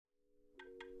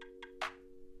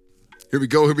Here we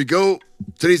go.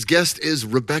 Today's guest is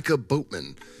Rebecca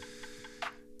Boatman.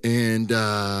 And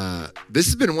this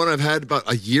has been one I've had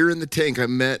about a year in the tank. I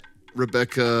met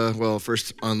Rebecca,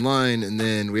 first online, and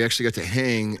then we actually got to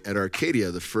hang at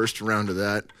Arcadia. The first round of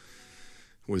that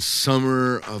was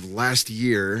summer of last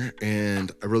year,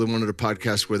 and I really wanted a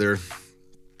podcast with her.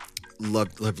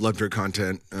 Loved her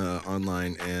content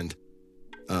online, and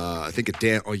I think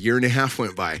a year and a half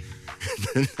went by.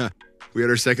 We had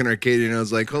our second Arcadia, and I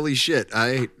was like, holy shit,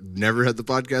 I never had the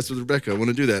podcast with Rebecca. I want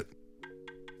to do that.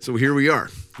 So here we are.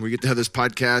 We get to have this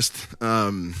podcast.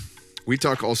 We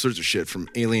talk all sorts of shit, from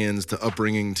aliens to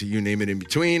upbringing to you name it in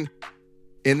between.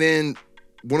 And then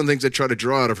one of the things I try to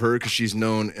draw out of her, because she's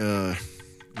known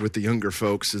with the younger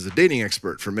folks as a dating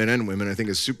expert for men and women, I think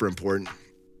is super important,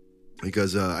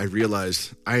 because I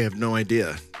realized I have no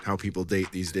idea how people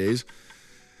date these days.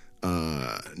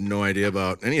 No idea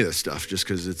about any of this stuff, just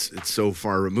because it's so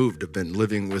far removed. I've been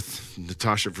living with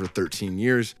Natasha for 13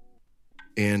 years,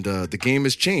 and the game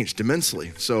has changed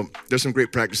immensely. So there's some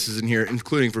great practices in here,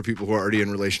 including for people who are already in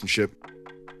a relationship,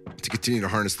 to continue to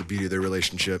harness the beauty of their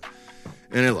relationship.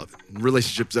 And I love it.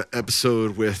 Relationships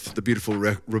episode with the beautiful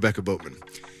Rebecca Boatman.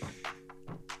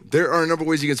 There are a number of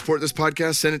ways you can support this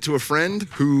podcast. Send it to a friend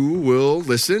who will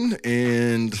listen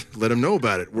and let them know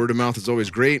about it. Word of mouth is always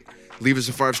great. Leave us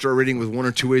a 5-star rating with 1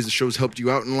 or 2 ways the show's helped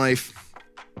you out in life.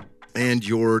 And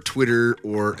your Twitter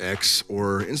or X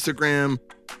or Instagram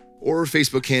or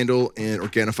Facebook handle. And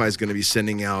Organifi is going to be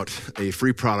sending out a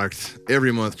free product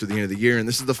every month to the end of the year. And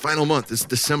this is the final month. It's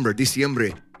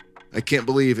Diciembre. I can't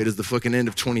believe it is the fucking end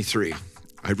of 23.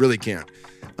 I really can't.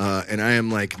 And I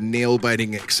am like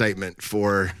nail-biting excitement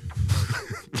for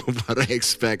what I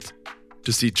expect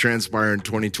to see transpire in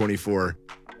 2024.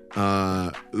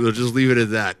 We'll just leave it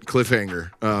at that.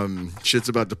 Cliffhanger. Shit's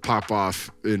about to pop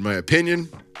off, in my opinion.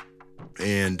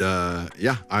 And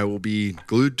I will be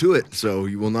glued to it. So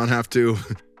you will not have to.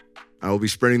 I will be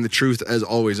spreading the truth as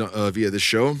always via this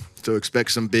show. So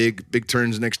expect some big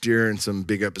turns next year and some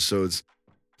big episodes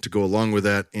to go along with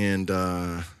that. And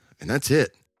that's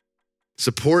it.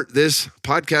 Support this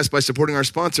podcast by supporting our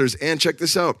sponsors, and check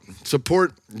this out.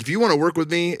 If you want to work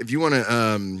with me, if you want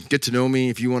to get to know me,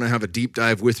 if you want to have a deep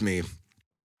dive with me,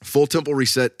 Full Temple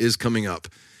Reset is coming up.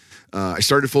 I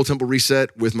started Full Temple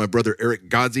Reset with my brother Eric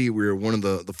Godzi. We're one of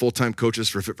the full-time coaches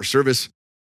for Fit for Service.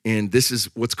 And this is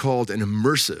what's called an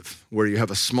immersive, where you have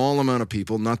a small amount of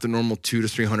people, not the normal 200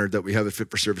 to 300 that we have at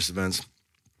Fit for Service events.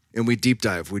 And we deep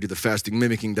dive. We do the fasting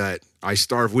mimicking diet. I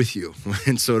starve with you,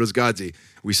 and so does Godzi.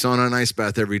 We sauna and ice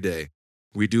bath every day.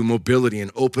 We do mobility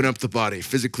and open up the body,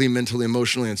 physically, mentally,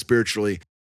 emotionally, and spiritually.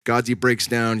 Godzi breaks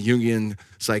down Jungian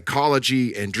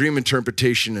psychology and dream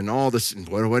interpretation and all this. And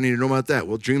what do I need to know about that?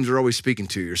 Well, dreams are always speaking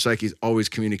to you. Your psyche is always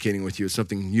communicating with you. It's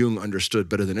something Jung understood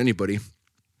better than anybody,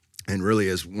 and really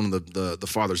is one of the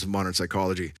fathers of modern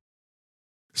psychology.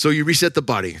 So you reset the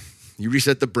body. You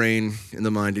reset the brain and the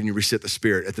mind, and you reset the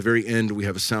spirit. At the very end, we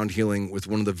have a sound healing with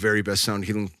one of the very best sound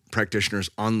healing practitioners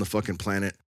on the fucking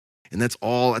planet. And that's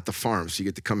all at the farm. So you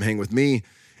get to come hang with me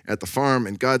at the farm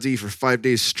in Godzi for 5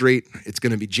 days straight. It's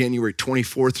going to be January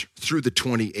 24th through the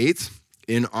 28th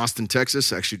in Austin,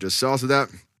 Texas, actually just south of that.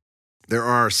 There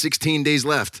are 16 days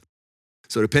left.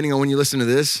 So depending on when you listen to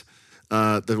this,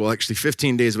 actually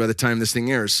 15 days by the time this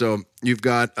thing airs. So you've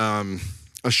got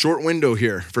a short window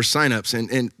here for signups.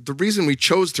 And the reason we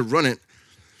chose to run it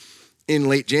in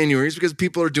late January is because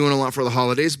people are doing a lot for the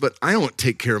holidays, but I don't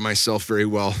take care of myself very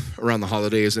well around the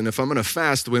holidays. And if I'm going to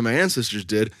fast the way my ancestors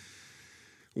did,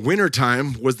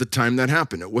 wintertime was the time that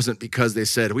happened. It wasn't because they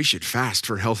said we should fast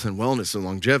for health and wellness and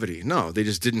longevity. No, they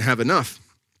just didn't have enough.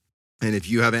 And if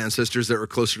you have ancestors that were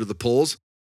closer to the poles,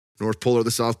 North Pole or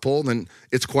the South Pole, then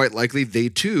it's quite likely they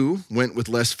too went with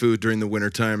less food during the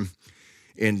wintertime.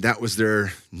 And that was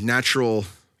their natural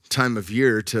time of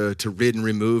year to rid and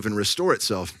remove and restore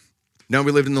itself. Now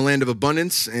we live in the land of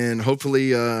abundance, and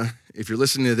hopefully, if you're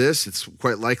listening to this, it's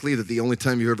quite likely that the only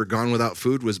time you've ever gone without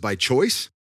food was by choice.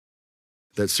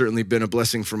 That's certainly been a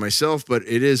blessing for myself, but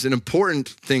it is an important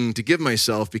thing to give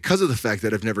myself because of the fact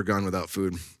that I've never gone without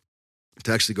food,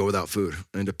 to actually go without food,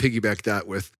 and to piggyback that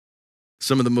with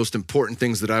some of the most important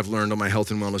things that I've learned on my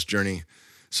health and wellness journey,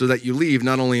 so that you leave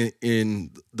not only in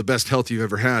the best health you've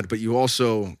ever had, but you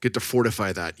also get to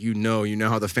fortify that. You know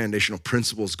how the foundational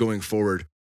principles going forward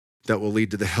that will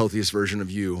lead to the healthiest version of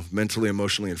you, mentally,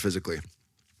 emotionally, and physically.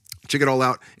 Check it all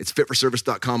out. It's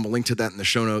fitforservice.com. We'll link to that in the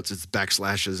show notes. It's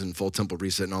backslashes and Full Temple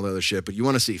Reset and all the other shit. But you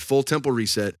want to see Full Temple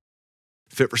Reset,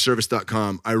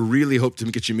 fitforservice.com. I really hope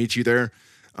to meet you there.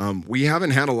 We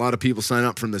haven't had a lot of people sign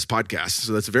up from this podcast,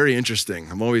 so that's very interesting.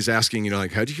 I'm always asking,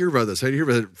 how'd you hear about this? How'd you hear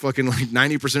about it? Fucking like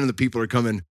 90% of the people are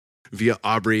coming via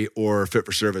Aubrey or Fit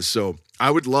for Service. So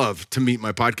I would love to meet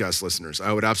my podcast listeners.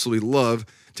 I would absolutely love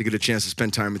to get a chance to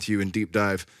spend time with you and deep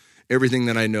dive everything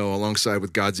that I know alongside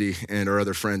with Godzi and our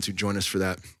other friends who join us for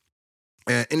that.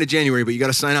 Into January, but you got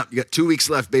to sign up. You got 2 weeks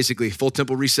left, basically. Full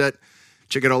Temple Reset.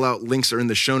 Check it all out. Links are in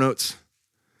the show notes.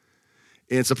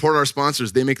 And support our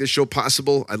sponsors. They make this show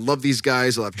possible. I love these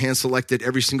guys. I'll have hand-selected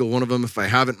every single one of them. If I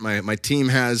haven't, my team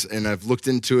has, and I've looked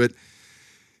into it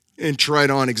and tried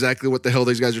on exactly what the hell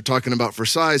these guys are talking about for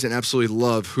size, and absolutely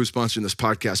love who's sponsoring this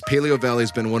podcast. Paleo Valley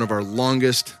has been one of our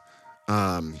longest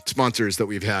sponsors that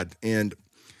we've had, and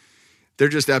they're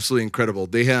just absolutely incredible.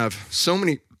 They have so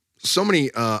many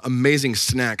amazing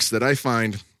snacks that I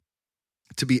find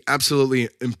to be absolutely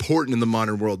important in the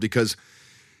modern world because,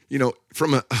 you know,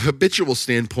 from a habitual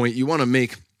standpoint, you want to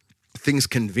make things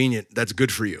convenient that's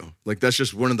good for you. Like that's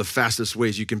just one of the fastest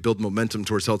ways you can build momentum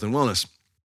towards health and wellness.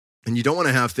 And you don't want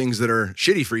to have things that are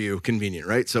shitty for you convenient,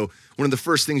 right? So one of the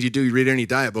first things you do, you read any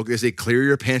diet book, they say clear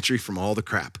your pantry from all the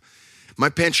crap. My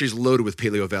pantry is loaded with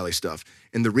Paleo Valley stuff.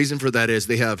 And the reason for that is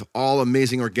they have all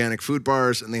amazing organic food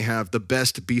bars and they have the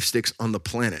best beef sticks on the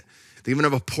planet. They even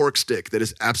have a pork stick that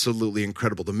is absolutely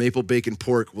incredible. The maple bacon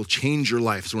pork will change your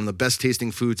life. It's one of the best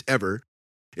tasting foods ever.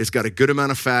 It's got a good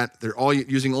amount of fat. They're all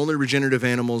using only regenerative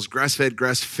animals, grass-fed,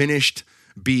 grass-finished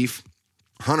beef,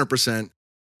 100%.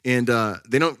 And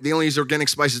they only use organic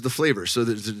spices to flavor. So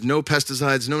there's no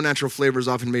pesticides, no natural flavors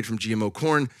often made from GMO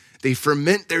corn. They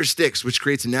ferment their sticks, which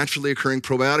creates naturally occurring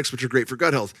probiotics, which are great for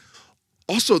gut health.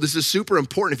 Also, this is super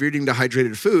important if you're eating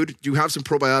dehydrated food. You have some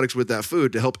probiotics with that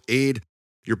food to help aid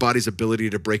your body's ability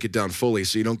to break it down fully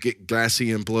so you don't get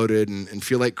gassy and bloated and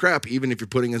feel like crap, even if you're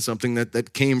putting in something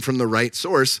that came from the right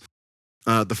source.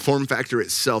 The form factor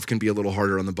itself can be a little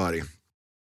harder on the body.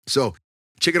 So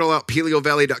check it all out,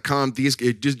 paleovalley.com.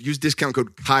 Use discount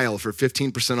code Kyle for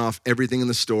 15% off everything in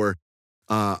the store.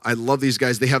 I love these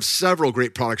guys. They have several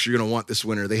great products you're going to want this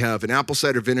winter. They have an apple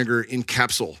cider vinegar in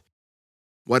capsule.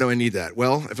 Why do I need that?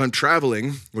 Well, if I'm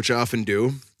traveling, which I often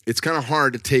do, it's kind of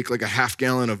hard to take like a half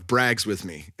gallon of Bragg's with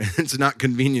me. It's not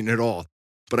convenient at all.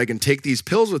 But I can take these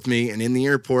pills with me, and in the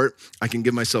airport, I can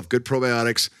give myself good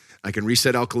probiotics, I can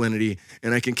reset alkalinity,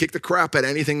 and I can kick the crap at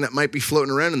anything that might be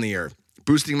floating around in the air,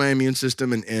 boosting my immune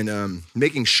system and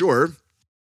making sure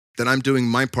that I'm doing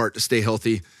my part to stay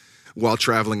healthy while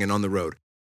traveling and on the road.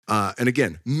 And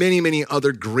again, many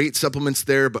other great supplements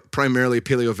there, but primarily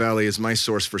Paleo Valley is my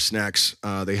source for snacks.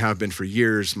 They have been for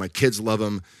years. My kids love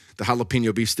them. The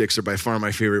jalapeno beef sticks are by far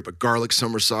my favorite, but garlic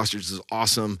summer sausage is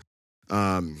awesome.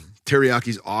 Teriyaki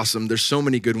is awesome. There's so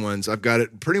many good ones. I've got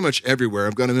it pretty much everywhere.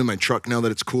 I've got them in my truck now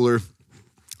that it's cooler.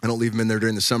 I don't leave them in there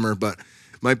during the summer, but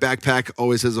my backpack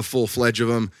always has a full fledge of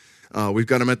them. We've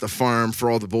got them at the farm for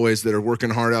all the boys that are working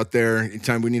hard out there.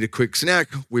 Anytime we need a quick snack,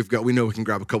 we know we can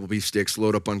grab a couple beef sticks,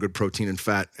 load up on good protein and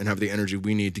fat, and have the energy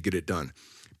we need to get it done.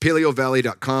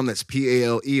 PaleoValley.com, that's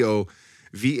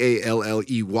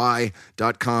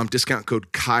PaleoValley.com. Discount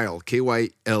code Kyle,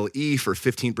 Kyle, for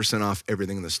 15% off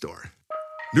everything in the store.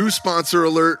 New sponsor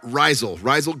alert, Rizal.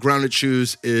 Rizal grounded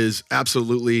shoes is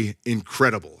absolutely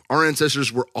incredible. Our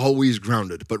ancestors were always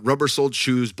grounded, but rubber-soled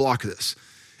shoes block this.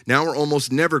 Now we're almost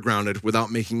never grounded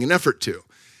without making an effort to.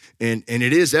 And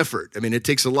it is effort. I mean, it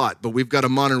takes a lot, but we've got a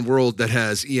modern world that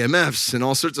has EMFs and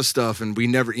all sorts of stuff. And we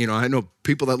never, I know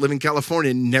people that live in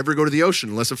California never go to the ocean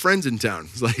unless a friend's in town.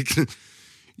 It's like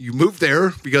you move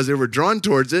there because they were drawn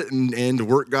towards it and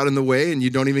work got in the way and you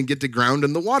don't even get to ground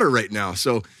in the water right now.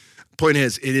 So point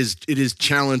is, it is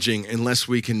challenging unless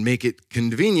we can make it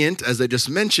convenient, as I just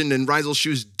mentioned, and Rizal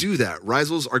shoes do that.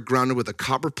 Rizals are grounded with a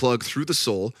copper plug through the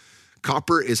sole.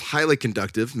 Copper is highly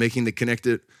conductive, making the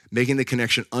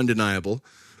connection undeniable.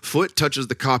 Foot touches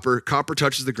the copper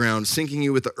touches the ground, syncing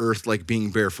you with the earth like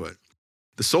being barefoot.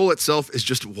 The sole itself is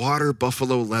just water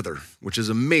buffalo leather, which is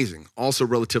amazing, also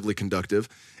relatively conductive,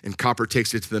 and copper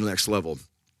takes it to the next level.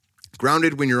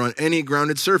 Grounded when you're on any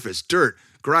grounded surface, dirt,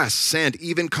 grass, sand,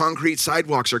 even concrete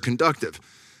sidewalks are conductive,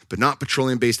 but not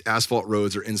petroleum-based asphalt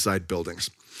roads or inside buildings.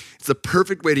 It's the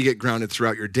perfect way to get grounded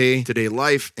throughout your day-to-day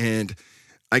life, and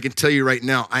I can tell you right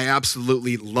now, I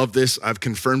absolutely love this. I've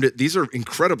confirmed it. These are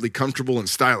incredibly comfortable and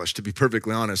stylish, to be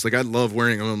perfectly honest. Like, I love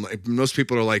wearing them. Like, most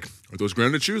people are like, are those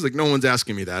grounded shoes? Like, no one's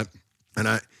asking me that. And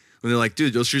when they're like,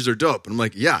 dude, those shoes are dope. And I'm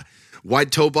like, yeah.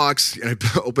 Wide toe box. And I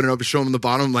open it up and show them the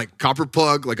bottom. I'm like, copper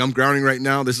plug. Like, I'm grounding right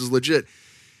now. This is legit.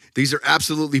 These are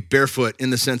absolutely barefoot in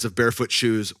the sense of barefoot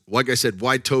shoes. Like I said,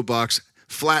 wide toe box,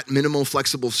 flat, minimal,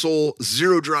 flexible sole,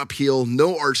 zero drop heel,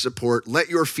 no arch support. Let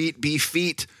your feet be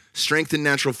feet. Strengthen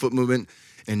natural foot movement,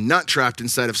 and not trapped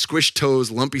inside of squished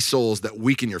toes, lumpy soles that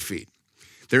weaken your feet.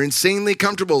 They're insanely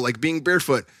comfortable, like being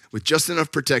barefoot, with just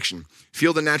enough protection.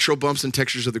 Feel the natural bumps and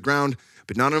textures of the ground,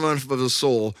 but not enough of the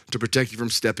sole to protect you from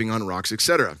stepping on rocks,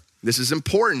 etc. This is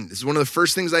important. This is one of the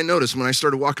first things I noticed when I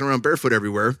started walking around barefoot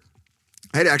everywhere.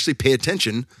 I had to actually pay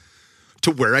attention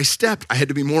to where I stepped. I had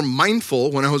to be more mindful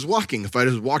when I was walking. If I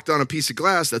just walked on a piece of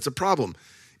glass, that's a problem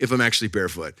if I'm actually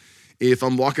barefoot. If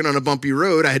I'm walking on a bumpy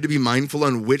road, I had to be mindful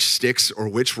on which sticks or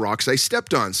which rocks I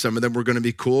stepped on. Some of them were going to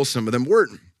be cool, some of them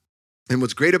weren't. And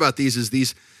what's great about these is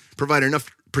these provide enough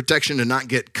protection to not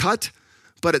get cut,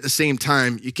 but at the same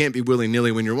time, you can't be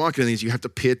willy-nilly when you're walking on these. You have to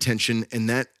pay attention, and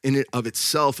that in and of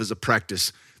itself is a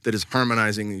practice that is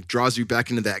harmonizing. It draws you back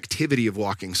into the activity of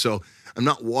walking. So I'm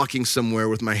not walking somewhere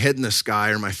with my head in the sky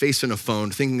or my face in a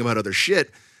phone thinking about other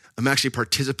shit. I'm actually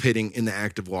participating in the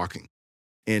act of walking.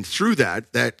 And through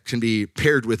that can be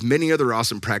paired with many other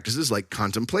awesome practices like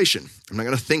contemplation. I'm not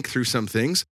going to think through some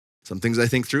things. Some things I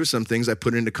think through, some things I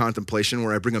put into contemplation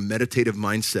where I bring a meditative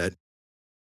mindset,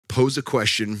 pose a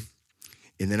question,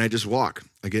 and then I just walk.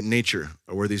 I get in nature.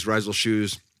 I wear these Rizel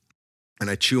shoes and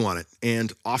I chew on it.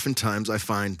 And oftentimes I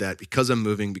find that because I'm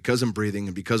moving, because I'm breathing,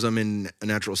 and because I'm in a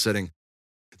natural setting,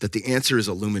 that the answer is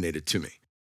illuminated to me.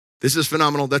 This is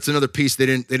phenomenal. That's another piece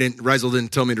Rizel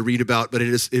didn't tell me to read about, but it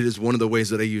is one of the ways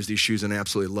that I use these shoes, and I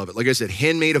absolutely love it. Like I said,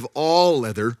 handmade of all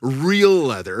leather, real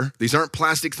leather. These aren't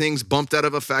plastic things bumped out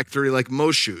of a factory like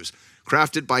most shoes.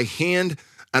 Crafted by hand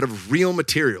out of real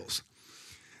materials.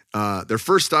 Their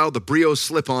first style, the Brio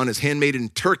slip-on, is handmade in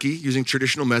Turkey using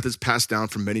traditional methods passed down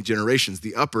from many generations.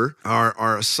 The upper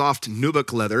are a soft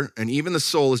nubuck leather, and even the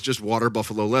sole is just water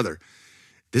buffalo leather.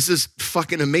 This is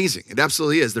fucking amazing. It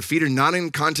absolutely is. Their feet are not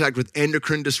in contact with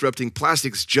endocrine-disrupting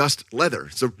plastics, just leather.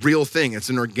 It's a real thing. It's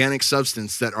an organic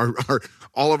substance that are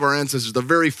all of our ancestors, the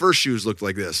very first shoes looked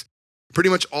like this. Pretty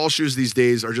much all shoes these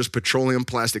days are just petroleum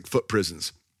plastic foot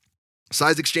prisons.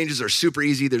 Size exchanges are super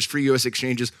easy. There's free U.S.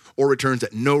 exchanges or returns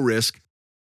at no risk.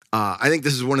 I think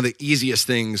this is one of the easiest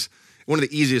things, one of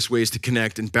the easiest ways to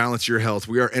connect and balance your health.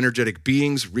 We are energetic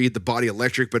beings. Read The Body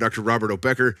Electric by Dr. Robert O.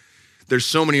 Becker. There's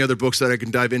so many other books that I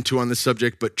can dive into on this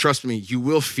subject, but trust me, you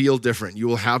will feel different. You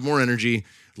will have more energy,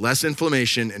 less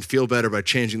inflammation, and feel better by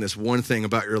changing this one thing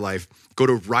about your life. Go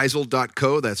to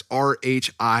Rizel.co, that's RHIZAL.co,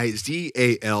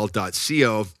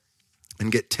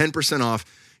 and get 10% off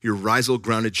your Rizel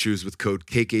grounded shoes with code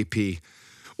KKP,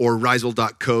 or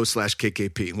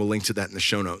Rizel.co/KKP. We'll link to that in the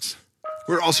show notes.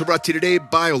 We're also brought to you today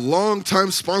by a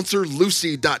longtime sponsor,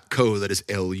 Lucy.co, that is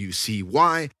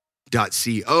LUCY.co.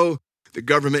 The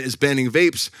government is banning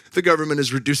vapes. The government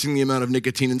is reducing the amount of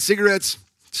nicotine in cigarettes.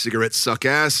 Cigarettes suck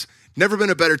ass. Never been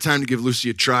a better time to give Lucy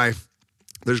a try.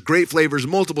 There's great flavors,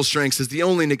 multiple strengths. It's the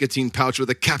only nicotine pouch with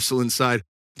a capsule inside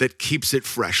that keeps it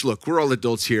fresh. Look, we're all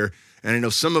adults here, and I know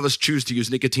some of us choose to use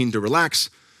nicotine to relax,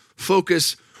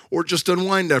 focus, or just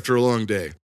unwind after a long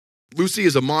day. Lucy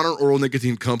is a modern oral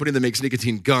nicotine company that makes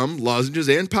nicotine gum, lozenges,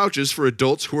 and pouches for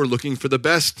adults who are looking for the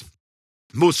best,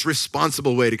 most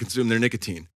responsible way to consume their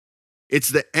nicotine. It's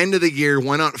the end of the year.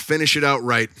 Why not finish it out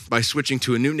right by switching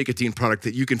to a new nicotine product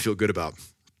that you can feel good about?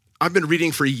 I've been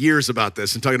reading for years about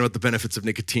this and talking about the benefits of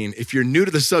nicotine. If you're new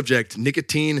to the subject,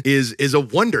 nicotine is a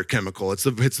wonder chemical. It's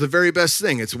the very best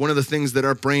thing. It's one of the things that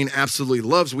our brain absolutely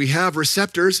loves. We have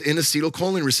receptors in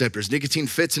acetylcholine receptors. Nicotine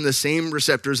fits in the same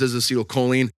receptors as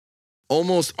acetylcholine.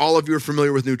 Almost all of you are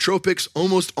familiar with nootropics.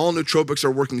 Almost all nootropics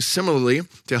are working similarly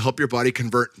to help your body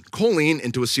convert choline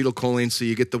into acetylcholine so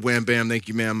you get the wham bam, thank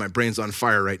you ma'am, my brain's on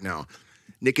fire right now.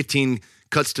 Nicotine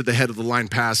cuts to the head of the line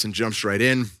pass and jumps right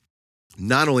in.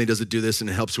 Not only does it do this and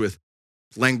it helps with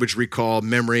language recall,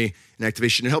 memory, and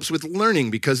activation, it helps with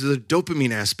learning because of the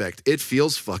dopamine aspect. It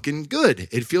feels fucking good.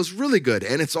 It feels really good.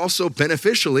 And it's also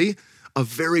beneficially a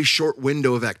very short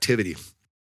window of activity.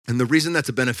 And the reason that's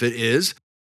a benefit is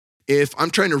if I'm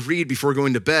trying to read before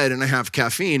going to bed and I have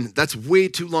caffeine, that's way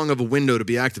too long of a window to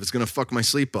be active. It's going to fuck my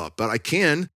sleep up. But I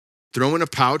can throw in a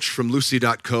pouch from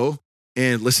Lucy.co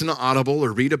and listen to Audible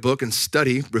or read a book and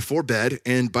study before bed.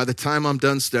 And by the time I'm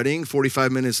done studying,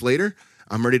 45 minutes later,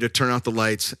 I'm ready to turn out the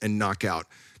lights and knock out.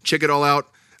 Check it all out,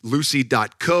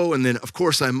 Lucy.co. And then, of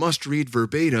course, I must read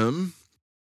verbatim.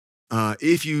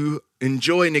 If you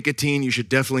enjoy nicotine, you should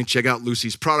definitely check out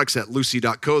Lucy's products at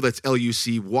Lucy.co. That's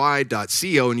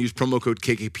LUCY.co and use promo code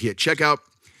KKP at checkout.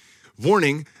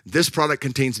 Warning, this product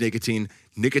contains nicotine.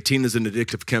 Nicotine is an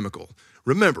addictive chemical.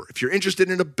 Remember, if you're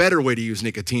interested in a better way to use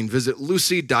nicotine, visit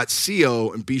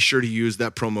Lucy.co and be sure to use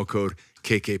that promo code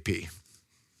KKP.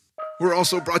 We're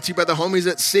also brought to you by the homies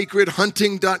at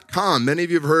SacredHunting.com. Many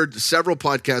of you have heard several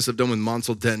podcasts I've done with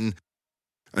Monsell Denton.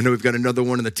 I know we've got another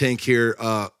one in the tank here.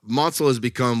 Monsell has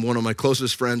become one of my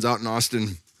closest friends out in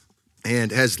Austin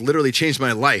and has literally changed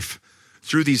my life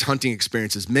through these hunting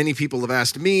experiences. Many people have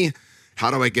asked me, how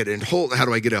do I get a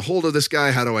hold of this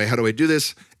guy? How do I do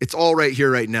this? It's all right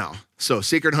here, right now. So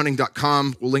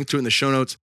sacredhunting.com, we'll link to it in the show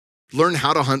notes. Learn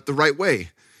how to hunt the right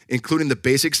way, including the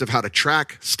basics of how to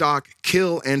track, stalk,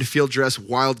 kill, and field dress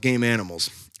wild game animals.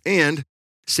 And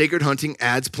Sacred Hunting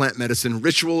adds plant medicine,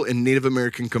 ritual, and Native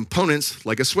American components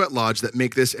like a sweat lodge that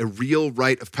make this a real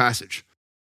rite of passage.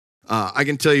 I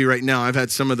can tell you right now, I've had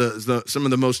some of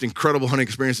the most incredible hunting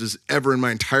experiences ever in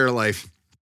my entire life.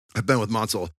 I've been with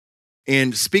Mansell.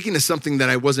 And speaking of something that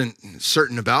I wasn't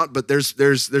certain about, but there's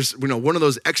one of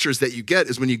those extras that you get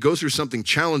is when you go through something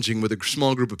challenging with a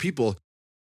small group of people,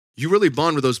 you really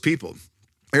bond with those people.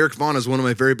 Eric Vaughn is one of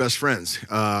my very best friends.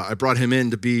 I brought him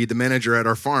in to be the manager at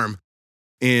our farm.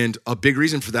 And a big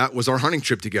reason for that was our hunting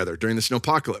trip together during the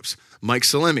snowpocalypse. Mike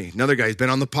Salemi, another guy, he's been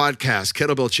on the podcast,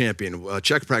 kettlebell champion,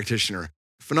 Czech practitioner.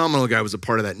 Phenomenal guy, was a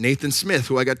part of that. Nathan Smith,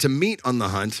 who I got to meet on the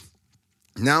hunt.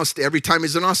 Now, every time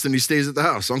he's in Austin, he stays at the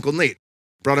house. Uncle Nate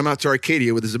brought him out to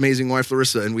Arcadia with his amazing wife,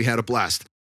 Larissa, and we had a blast.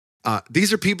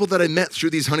 These are people that I met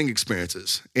through these hunting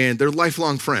experiences, and they're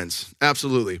lifelong friends,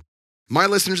 absolutely. My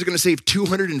listeners are going to save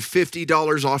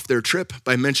 $250 off their trip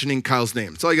by mentioning Kyle's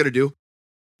name. That's all you got to do.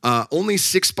 Only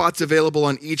 6 spots available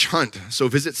on each hunt. So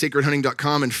visit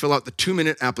sacredhunting.com and fill out the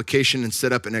 2-minute application and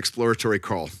set up an exploratory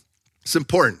call. It's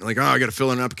important. Like, I got to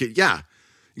fill in an application. Yeah,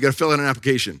 you got to fill in an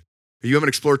application. You have an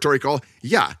exploratory call?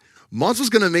 Yeah. Mansell's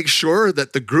going to make sure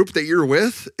that the group that you're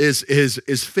with is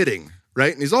fitting,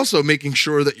 right? And he's also making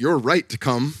sure that you're right to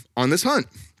come on this hunt.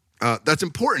 That's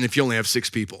important if you only have 6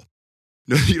 people.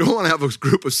 You don't want to have a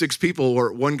group of 6 people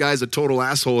where one guy's a total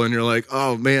asshole and you're like,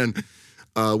 oh man,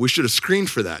 we should have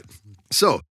screened for that.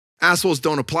 So assholes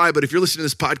don't apply, but if you're listening to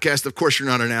this podcast, of course you're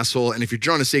not an asshole. And if you're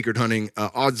drawn to sacred hunting,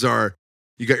 odds are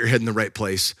you got your head in the right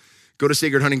place. Go to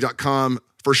sacredhunting.com.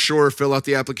 For sure, fill out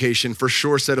the application. For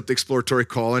sure, set up the exploratory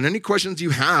call. And any questions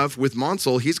you have with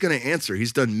Mansell, he's going to answer.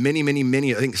 He's done many,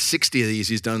 I think 60 of these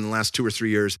he's done in the last 2 or 3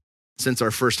 years since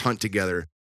our first hunt together.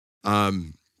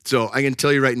 So I can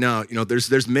tell you right now,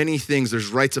 there's many things. There's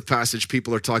rites of passage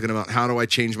people are talking about. How do I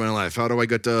change my life? How do I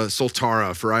get to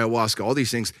Soltara for ayahuasca? All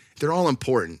these things, they're all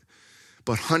important.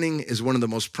 But hunting is one of the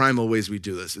most primal ways we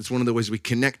do this. It's one of the ways we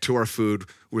connect to our food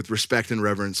with respect and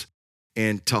reverence.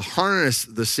 And to harness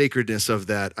the sacredness of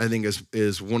that, I think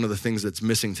is one of the things that's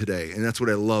missing today. And that's what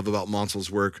I love about Mansell's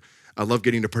work. I love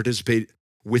getting to participate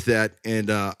with that.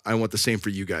 And I want the same for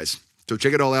you guys. So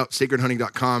check it all out,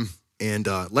 sacredhunting.com. And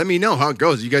let me know how it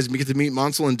goes. You guys get to meet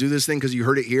Mansell and do this thing because you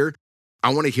heard it here.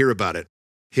 I want to hear about it.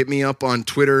 Hit me up on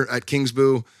Twitter at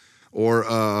Kingsboo or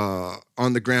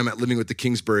on the gram at Living with the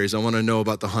Kingsburys. I want to know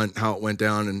about the hunt, how it went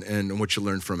down, and what you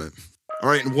learned from it. All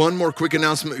right, and one more quick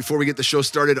announcement before we get the show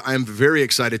started. I am very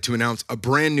excited to announce a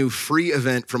brand new free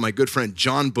event from my good friend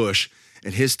John Bush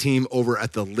and his team over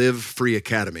at the Live Free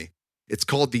Academy. It's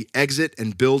called the Exit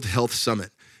and Build Health Summit.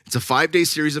 It's a 5-day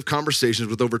series of conversations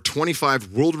with over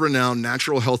 25 world-renowned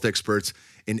natural health experts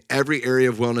in every area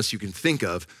of wellness you can think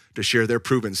of to share their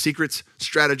proven secrets,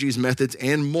 strategies, methods,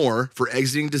 and more for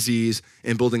exiting disease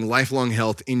and building lifelong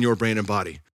health in your brain and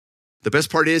body. The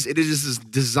best part is it is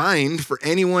designed for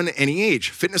anyone, any age,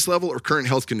 fitness level, or current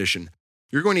health condition.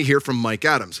 You're going to hear from Mike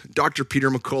Adams, Dr. Peter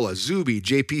McCullough, Zuby,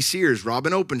 JP Sears,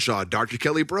 Robin Openshaw, Dr.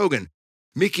 Kelly Brogan,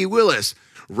 Mickey Willis,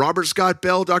 Robert Scott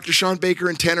Bell, Dr. Sean Baker,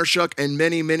 and Tanner Shuck, and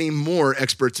many, many more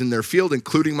experts in their field,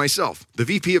 including myself. The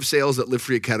VP of Sales at Live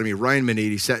Free Academy, Ryan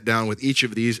Manady, sat down with each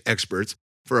of these experts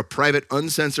for a private,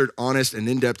 uncensored, honest, and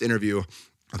in-depth interview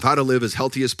of how to live as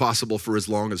healthy as possible for as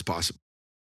long as possible.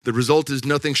 The result is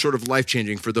nothing short of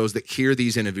life-changing for those that hear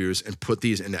these interviews and put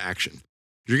these into action.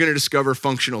 You're going to discover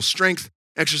functional strength,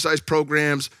 exercise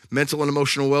programs, mental and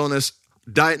emotional wellness,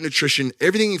 diet, nutrition,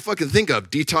 everything you fucking think of,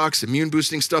 detox,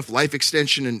 immune-boosting stuff, life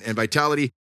extension, and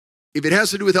vitality. If it has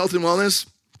to do with health and wellness,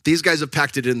 these guys have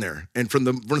packed it in there. And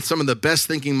from some of the best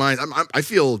thinking minds, I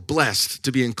feel blessed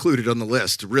to be included on the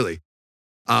list, really.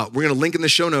 We're going to link in the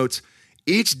show notes.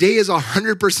 Each day is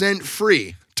 100%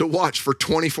 free to watch for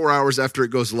 24 hours after it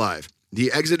goes live.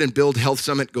 The Exit and Build Health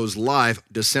Summit goes live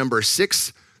December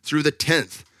 6th through the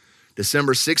 10th.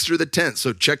 December 6th through the 10th.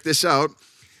 So check this out.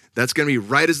 That's going to be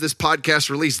right as this podcast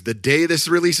releases. The day this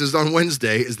releases on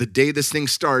Wednesday is the day this thing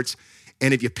starts.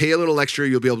 And if you pay a little extra,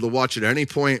 you'll be able to watch it at any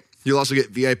point. You'll also get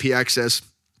VIP access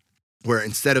where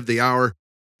instead of the hour,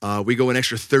 we go an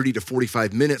extra 30 to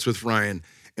 45 minutes with Ryan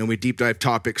and we deep dive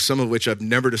topics, some of which I've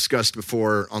never discussed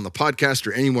before on the podcast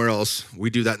or anywhere else. We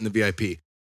do that in the VIP.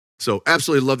 So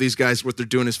absolutely love these guys. What they're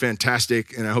doing is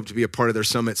fantastic, and I hope to be a part of their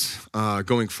summits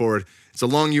going forward. It's a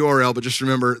long URL, but just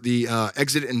remember the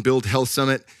Exit and Build Health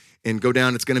Summit. and go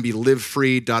down. It's going to be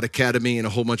livefree.academy and a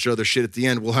whole bunch of other shit at the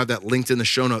end. We'll have that linked in the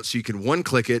show notes so you can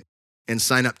one-click it and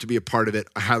sign up to be a part of it.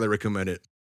 I highly recommend it.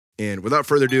 And without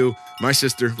further ado, my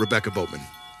sister, Rebecca Boatman.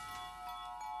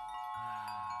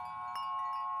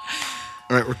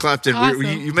 All right, we're clapped in. Awesome.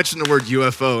 You mentioned the word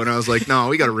UFO, and I was like, no,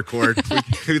 we got to record.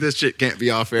 This shit can't be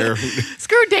off air.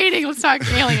 Screw dating. Let's talk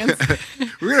aliens.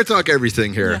 We're going to talk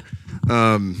everything here.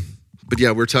 Yeah. But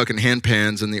yeah, we're talking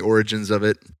handpans and the origins of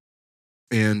it.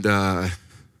 And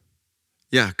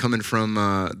yeah, coming from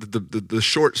the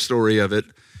short story of it,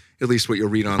 at least what you'll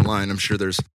read online. I'm sure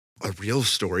there's a real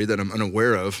story that I'm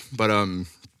unaware of. But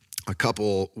a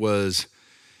couple was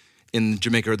in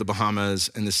Jamaica or the Bahamas,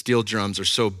 and the steel drums are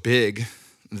so big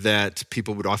that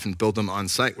people would often build them on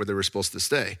site where they were supposed to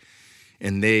stay.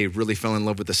 And they really fell in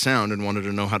love with the sound and wanted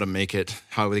to know how to make it,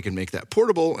 how they could make that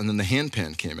portable. And then the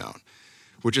handpan came out,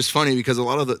 which is funny because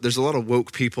there's a lot of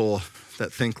woke people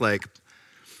that think like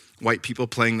white people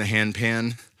playing the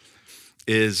handpan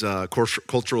is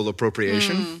cultural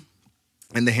appropriation.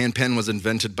 And the handpan was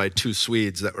invented by two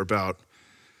Swedes that were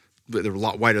they were a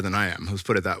lot whiter than I am. Let's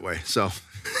put it that way. So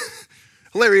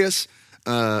hilarious.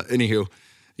 Anywho.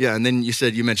 Yeah, and then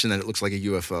you mentioned that it looks like a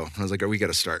UFO. I was like, we got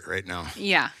to start right now.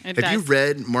 Yeah, it does. Have you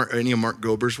read any of Mark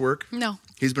Gober's work? No.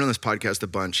 He's been on this podcast a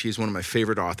bunch. He's one of my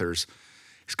favorite authors.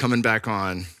 He's coming back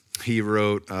on. He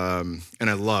wrote, and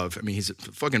he's a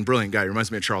fucking brilliant guy. He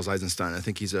reminds me of Charles Eisenstein. I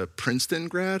think he's a Princeton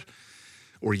grad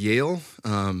or Yale,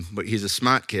 but he's a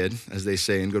smart kid, as they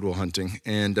say in Good Will Hunting.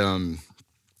 And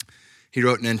he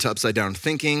wrote An End to Upside Down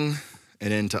Thinking,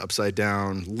 An End to Upside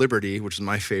Down Liberty, which is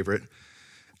my favorite.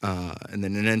 And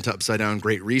then An End to Upside Down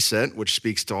Great Reset, which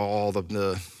speaks to all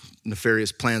the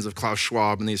nefarious plans of Klaus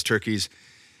Schwab and these turkeys,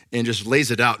 and just lays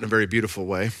it out in a very beautiful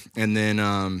way. And then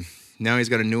now he's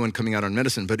got a new one coming out on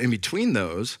medicine. But in between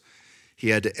those, he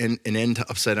had an End to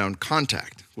Upside Down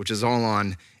Contact, which is all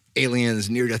on aliens,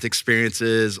 near-death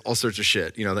experiences, all sorts of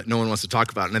shit, that no one wants to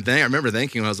talk about. And I remember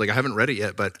thanking him. I was like, I haven't read it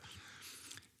yet, but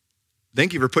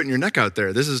thank you for putting your neck out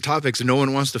there. This is topics no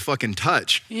one wants to fucking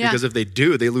touch. Yeah. Because if they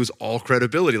do, they lose all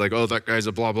credibility. Like, oh, that guy's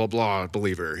a blah, blah, blah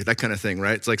believer. That kind of thing,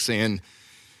 right? It's like saying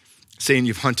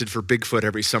you've hunted for Bigfoot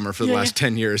every summer for the last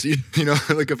 10 years.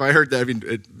 Like if I heard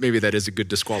that, maybe that is a good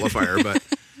disqualifier, but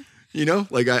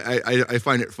like I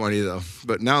find it funny though.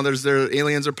 But now their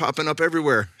aliens are popping up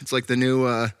everywhere. It's like the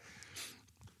new,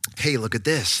 hey, look at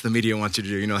this. The media wants you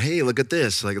to do, hey, look at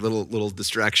this, like a little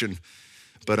distraction.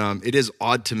 But it is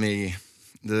odd to me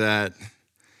that,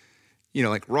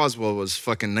 like Roswell was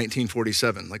fucking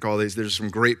 1947. Like all these, there's some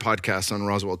great podcasts on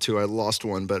Roswell too. I lost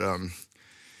one, but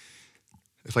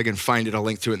if I can find it, I'll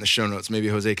link to it in the show notes. Maybe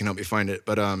Jose can help me find it.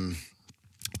 But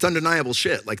it's undeniable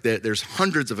shit. Like there's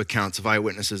hundreds of accounts of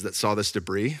eyewitnesses that saw this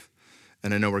debris.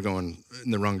 And I know we're going in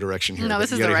the wrong direction here. No,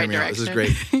 this is the right direction. This is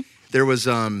great. There was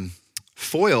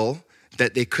foil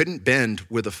that they couldn't bend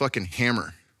with a fucking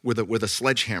hammer. With a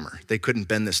sledgehammer. They couldn't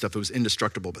bend this stuff. It was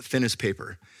indestructible, but thin as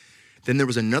paper. Then there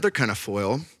was another kind of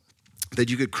foil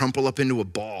that you could crumple up into a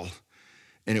ball,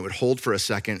 and it would hold for a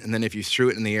second, and then if you threw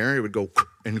it in the air, it would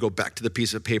go back to the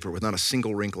piece of paper with not a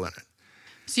single wrinkle in it.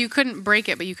 So you couldn't break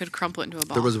it, but you could crumple it into a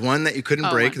ball. There was one that you couldn't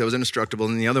break, that was indestructible,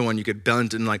 and the other one you could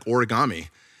bend in like origami,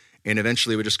 and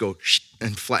eventually it would just go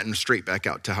and flatten straight back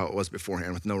out to how it was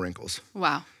beforehand with no wrinkles.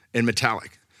 Wow. And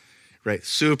metallic. Right,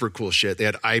 super cool shit. They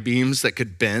had I-beams that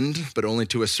could bend, but only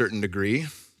to a certain degree.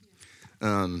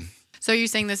 So you're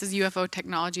saying this is UFO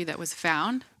technology that was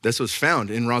found? This was found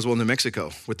in Roswell, New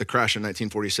Mexico with the crash in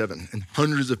 1947, and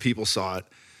hundreds of people saw it.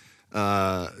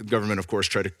 The government, of course,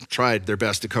 tried their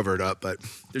best to cover it up, but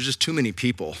there's just too many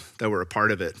people that were a part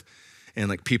of it, and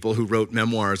like people who wrote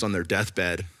memoirs on their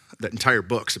deathbed. That entire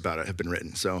books about it have been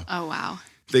written. So. Oh, wow.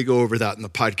 They go over that in the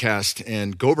podcast,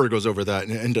 and Gober goes over that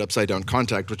in End to Upside Down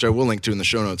Contact, which I will link to in the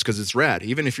show notes because it's rad.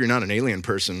 Even if you're not an alien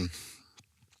person,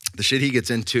 the shit he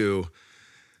gets into,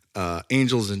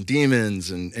 angels and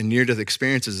demons and near-death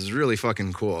experiences is really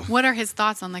fucking cool. What are his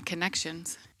thoughts on the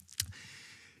connections?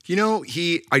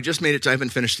 I just made it I haven't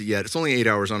finished it yet. It's only 8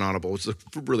 hours on Audible, which is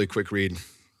a really quick read.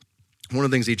 One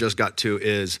of the things he just got to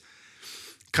is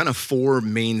kind of 4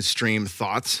 mainstream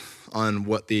thoughts on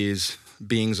what these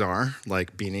beings are,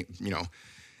 like being,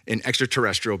 an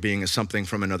extraterrestrial being is something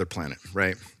from another planet,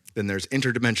 right? Then there's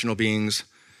interdimensional beings,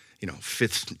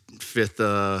 fifth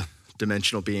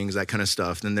dimensional beings, that kind of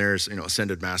stuff. Then there's,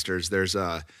 ascended masters. There's,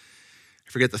 I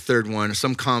forget the third one,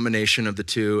 some combination of the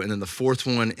two. And then the fourth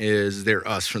one is they're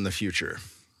us from the future,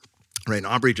 right? And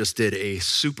Aubrey just did a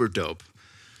super dope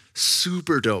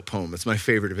poem. It's my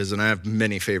favorite of his, and I have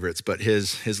many favorites, but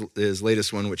his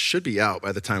latest one, which should be out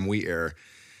by the time we air,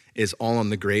 is all on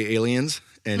the gray aliens.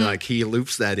 And like he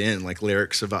loops that in, like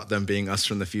lyrics about them being us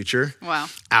from the future. Wow.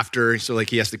 So like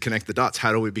he has to connect the dots.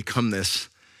 How do we become this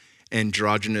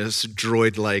androgynous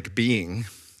droid-like being?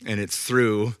 And it's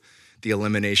through the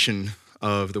elimination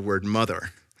of the word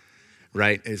mother,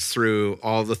 right? It's through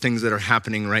all the things that are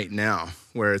happening right now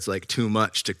where it's like too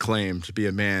much to claim to be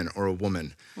a man or a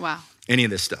woman. Wow. Any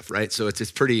of this stuff, right? So it's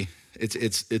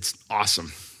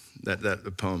awesome,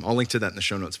 that poem. I'll link to that in the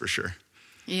show notes for sure.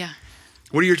 Yeah.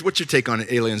 What's your take on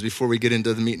aliens before we get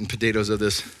into the meat and potatoes of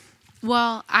this?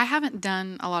 Well, I haven't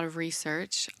done a lot of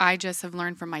research. I just have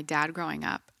learned from my dad growing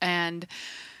up. And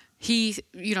he,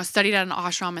 studied at an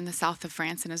ashram in the south of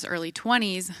France in his early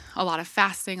 20s. A lot of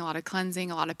fasting, a lot of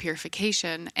cleansing, a lot of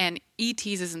purification. And ETs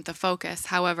isn't the focus.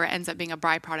 However, it ends up being a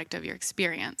byproduct of your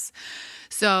experience.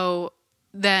 So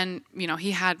then,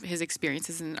 he had his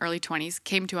experiences in the early 20s,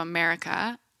 came to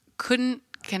America, couldn't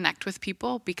connect with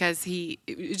people because it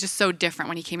was just so different.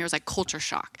 When he came here, it was like culture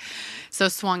shock. So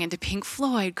swung into Pink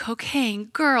Floyd, cocaine,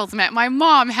 girls, met my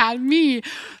mom, had me.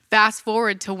 Fast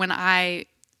forward to when I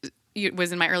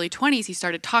was in my early 20s, he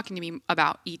started talking to me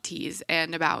about ETs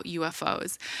and about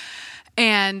UFOs.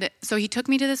 And so he took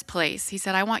me to this place. He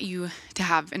said, I want you to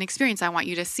have an experience. I want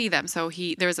you to see them. So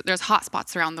there's hot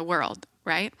spots around the world,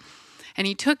 right? And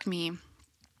he took me,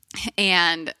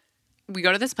 and we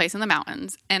go to this place in the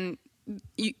mountains, and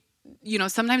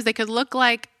sometimes they don't look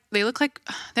like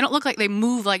they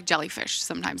move like jellyfish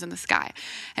sometimes in the sky.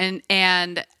 And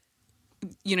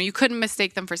you couldn't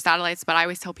mistake them for satellites, but I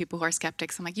always tell people who are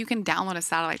skeptics, I'm like, you can download a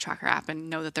satellite tracker app and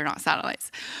know that they're not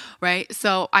satellites, right?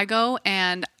 So I go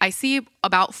and I see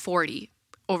about 40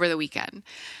 over the weekend.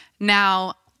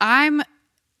 Now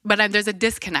there's a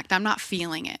disconnect. I'm not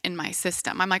feeling it in my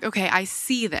system. I'm like, okay, I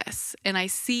see this, and I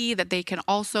see that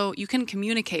you can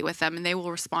communicate with them and they will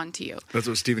respond to you. That's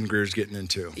what Stephen Greer's getting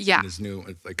into. Yeah. In his new,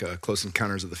 Close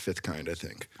Encounters of the Fifth Kind, I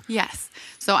think. Yes.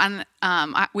 So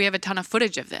we have a ton of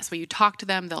footage of this where you talk to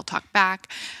them, they'll talk back,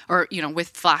 or, with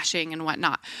flashing and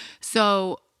whatnot.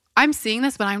 So I'm seeing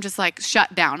this, but I'm just like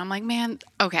shut down. I'm like, man,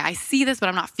 okay, I see this, but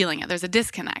I'm not feeling it. There's a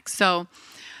disconnect. So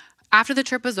after the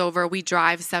trip was over, we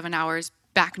drive 7 hours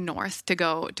back north to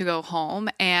go home,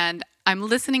 and I'm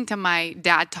listening to my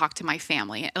dad talk to my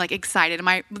family, like excited.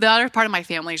 The other part of my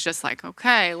family is just like,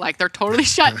 okay, like they're totally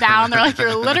shut down. They're like,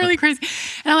 you're literally crazy.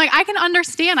 And I'm like, I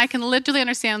can literally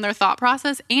understand their thought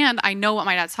process, and I know what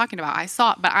my dad's talking about. I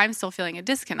saw it, but I'm still feeling a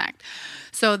disconnect.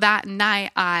 So that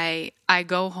night I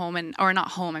go home, or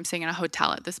not home, I'm staying in a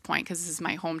hotel at this point because this is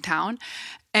my hometown.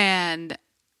 And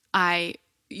I,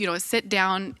 sit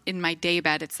down in my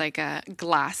daybed. It's like a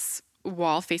glass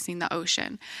wall facing the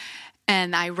ocean,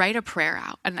 and I write a prayer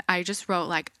out, and I just wrote,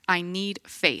 like, I need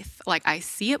faith. Like, I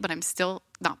see it, but I'm still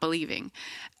not believing,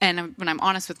 and when I'm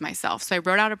honest with myself. So I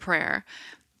wrote out a prayer,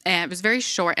 and it was very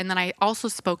short, and then I also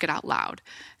spoke it out loud,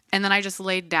 and then I just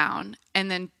laid down,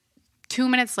 and then 2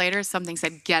 minutes later something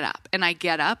said, get up. And I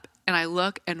get up and I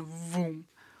look, and boom,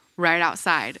 right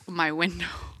outside my window.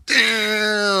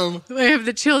 Damn. I have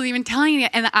the chills even telling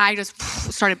it, and I just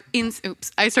started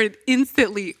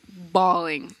instantly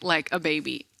bawling like a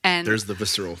baby. And there's the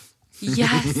visceral.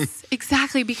 Yes,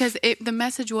 exactly. Because the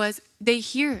message was, they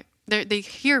hear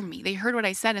me. They heard what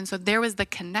I said. And so there was the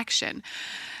connection.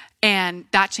 And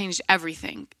that changed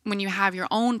everything. When you have your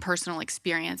own personal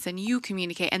experience and you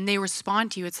communicate and they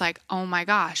respond to you, it's like, oh my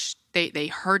gosh, they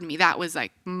heard me. That was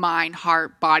like mind,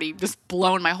 heart, body, just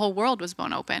blown. My whole world was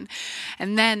blown open.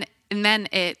 And then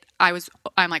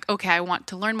I'm like, okay, I want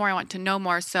to learn more. I want to know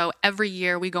more. So every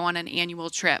year we go on an annual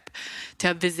trip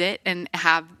to visit and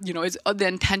have, the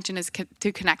intention is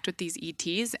to connect with these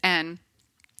ETs. And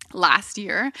last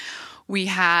year we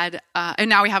had, and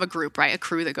now we have a group, right? A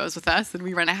crew that goes with us, and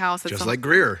we rent a house. Just like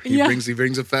Greer. He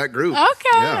brings a fat group.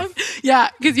 Okay. Yeah.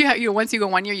 Because once you go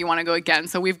 1 year, you want to go again.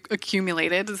 So we've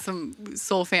accumulated some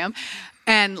soul fam.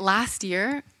 And last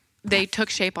year they took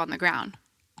shape on the ground.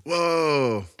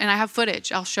 Whoa. And I have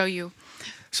footage. I'll show you.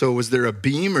 So was there a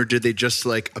beam, or did they just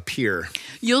like appear?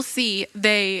 You'll see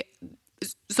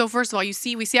so first of all, we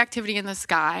see activity in the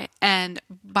sky. And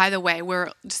by the way,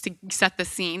 just to set the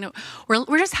scene,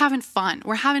 we're just having fun.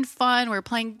 We're having fun. We're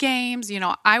playing games.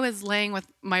 I was laying with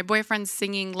my boyfriend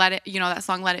singing Let It, that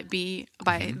song Let It Be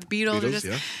by the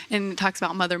Beatles. And it talks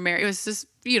about Mother Mary. It was just,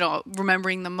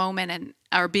 remembering the moment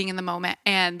or being in the moment.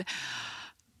 And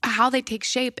how they take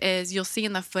shape is, you'll see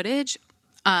in the footage,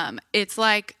 it's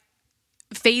like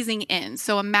phasing in.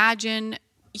 So imagine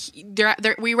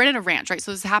we rented a ranch, right?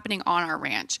 So this is happening on our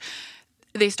ranch.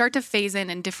 they start to phase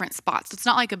in different spots. It's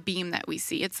not like a beam that we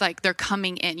see. It's like they're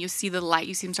coming in. You see the light.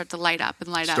 You see them start to light up and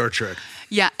light up. Star Trek.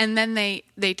 Yeah, and then they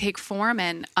take form,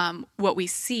 and what we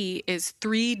see is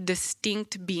 3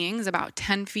 distinct beings about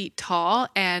 10 feet tall,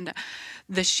 and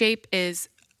the shape is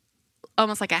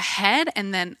almost like a head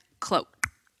and then cloak.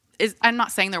 I'm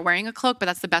not saying they're wearing a cloak, but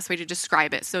that's the best way to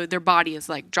describe it. So their body is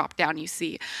like dropped down. You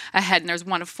see a head, and there's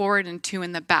 1 forward and 2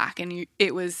 in the back, and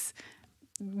it was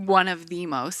one of the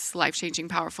most life-changing,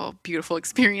 powerful, beautiful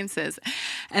experiences.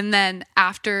 And then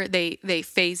after they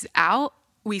phased out,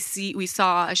 we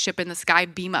saw a ship in the sky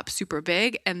beam up super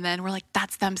big, and then we're like,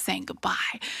 that's them saying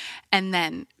goodbye, and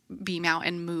then beam out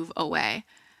and move away.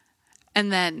 And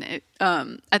then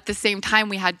at the same time,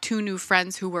 we had 2 new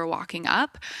friends who were walking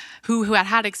up, who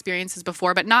had experiences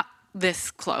before, but not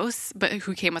this close, but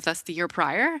who came with us the year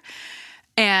prior.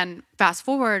 And fast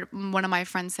forward, one of my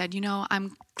friends said,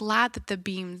 I'm glad that the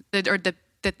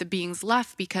beings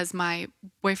left, because my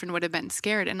boyfriend would have been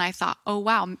scared. And I thought, oh,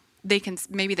 wow,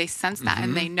 maybe they sense that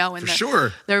and they know, and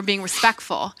they're being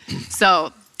respectful.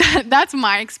 So that's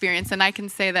my experience. And I can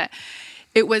say that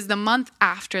it was the month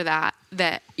after that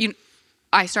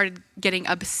I started getting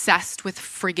obsessed with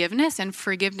forgiveness, and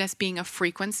forgiveness being a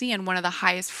frequency, and one of the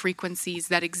highest frequencies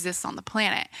that exists on the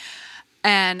planet.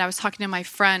 And I was talking to my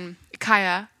friend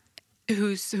Kaya,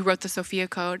 who wrote the Sophia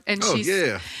Code, and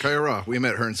Kaya Ra. We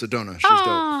met her in Sedona. She's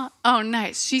dope. Oh,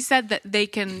 nice. She said that they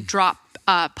can drop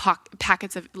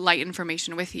packets of light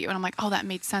information with you, and I'm like, oh, that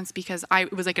made sense, because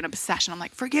it was like an obsession. I'm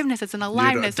like, forgiveness, it's an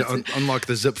aliveness. To unlock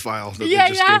the zip file that they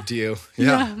just gave to you.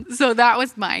 Yeah. So that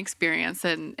was my experience,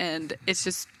 and it's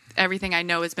just everything I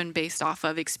know has been based off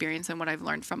of experience and what I've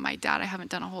learned from my dad. I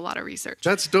haven't done a whole lot of research.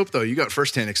 That's dope, though. You got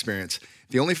firsthand experience.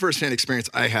 The only firsthand experience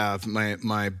I have,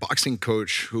 my boxing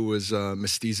coach, who was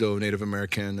mestizo, Native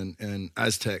American, and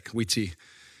Aztec, Huitzi,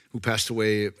 who passed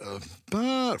away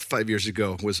about 5 years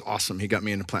ago, was awesome. He got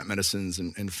me into plant medicines,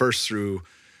 and first through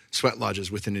sweat lodges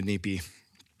within Inipi.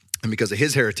 And because of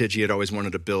his heritage, he had always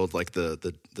wanted to build like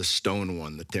the stone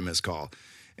one, the Temescal.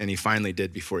 And he finally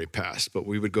did before he passed. But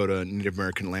we would go to Native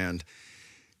American land,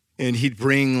 and he'd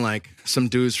bring like some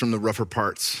dudes from the rougher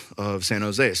parts of San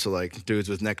Jose. So like dudes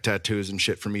with neck tattoos and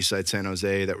shit from Eastside San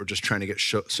Jose that were just trying to get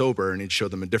sober, and he'd show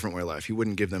them a different way of life. He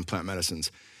wouldn't give them plant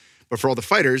medicines. But for all the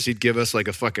fighters, he'd give us like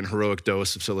a fucking heroic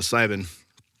dose of psilocybin.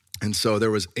 And so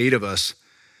there was 8 of us.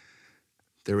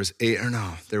 There was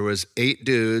 8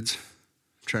 dudes.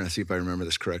 I'm trying to see if I remember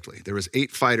this correctly. There was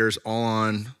 8 fighters all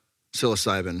on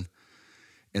psilocybin.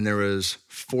 And there was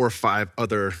 4 or 5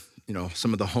 other,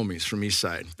 some of the homies from East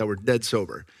Side that were dead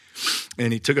sober.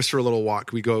 And he took us for a little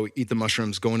walk. We go eat the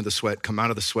mushrooms, go into the sweat, come out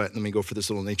of the sweat, and then we go for this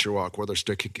little nature walk where they're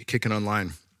still kicking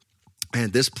online.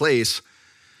 And this place,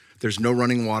 there's no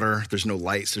running water, there's no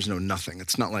lights, there's no nothing.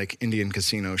 It's not like Indian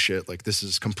casino shit. Like, this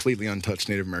is completely untouched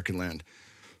Native American land.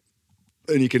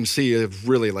 And you can see a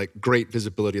really like great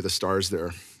visibility of the stars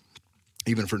there,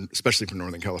 especially for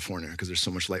Northern California, because there's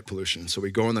so much light pollution. So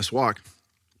we go on this walk,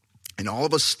 and all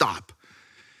of us stop,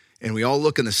 and we all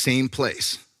look in the same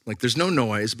place. Like, there's no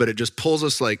noise, but it just pulls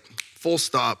us like full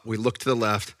stop. We look to the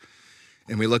left,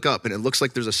 and we look up, and it looks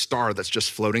like there's a star that's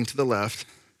just floating to the left,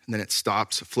 and then it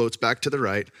stops, floats back to the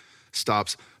right,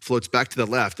 stops, floats back to the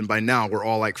left. And by now, we're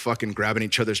all like fucking grabbing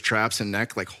each other's traps and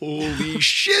neck, like, holy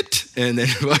shit. And then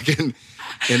fucking,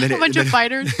 and then a bunch of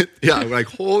fighters. Yeah, we're like,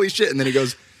 holy shit. And then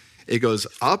it goes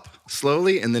up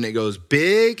slowly, and then it goes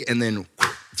big, and then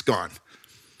it's gone.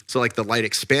 So like the light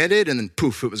expanded, and then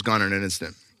poof, it was gone in an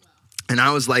instant. And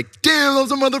I was like, damn, that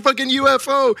was a motherfucking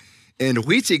UFO. And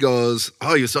Huitzi goes,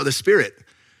 oh, you saw the spirit,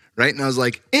 right? And I was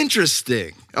like,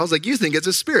 interesting. I was like, you think it's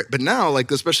a spirit. But now, like,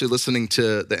 especially listening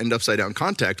to the End Upside Down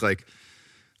Contact, like,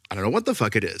 I don't know what the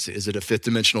fuck it is. Is it a 5th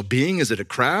dimensional being? Is it a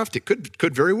craft? It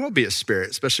could very well be a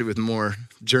spirit, especially with more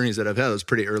journeys that I've had. It was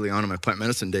pretty early on in my plant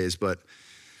medicine days. But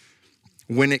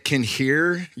when it can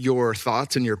hear your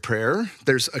thoughts and your prayer,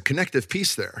 there's a connective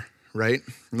piece there, right?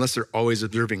 Unless they're always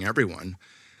observing everyone.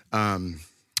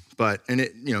 But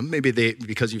maybe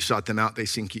because you've sought them out, they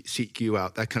seek you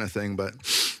out, that kind of thing. But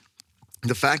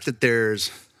the fact that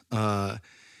there's an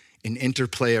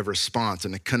interplay of response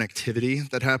and a connectivity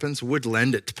that happens would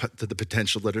lend it to the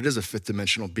potential that it is a 5th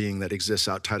dimensional being that exists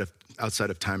outside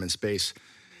of time and space,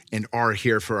 and are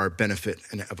here for our benefit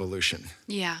and evolution.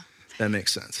 Yeah. That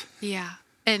makes sense. Yeah.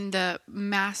 And the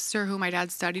master who my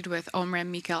dad studied with, Omrim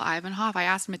Mikhail Ivanhoff, I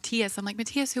asked Matthias, I'm like,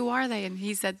 Matthias, who are they? And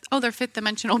he said, oh, they're 5th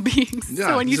dimensional beings. Yeah,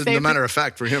 so when you say no matter of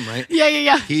fact for him, right?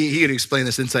 Yeah. He could explain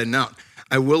this inside and out.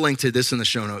 I will link to this in the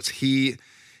show notes. He's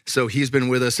been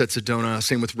with us at Sedona,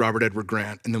 same with Robert Edward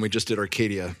Grant, and then we just did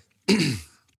Arcadia.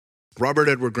 Robert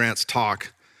Edward Grant's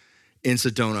talk in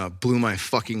Sedona blew my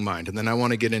fucking mind. And then I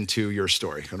want to get into your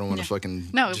story. I don't want to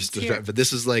fucking just distract, but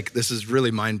this is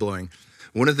really mind blowing.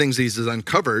 One of the things he's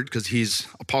uncovered, because he's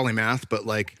a polymath, but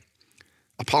like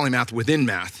a polymath within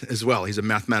math as well. He's a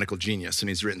mathematical genius and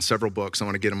he's written several books. I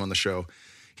want to get him on the show.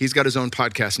 He's got his own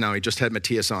podcast now. He just had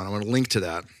Matthias on. I want to link to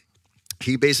that.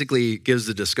 He basically gives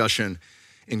the discussion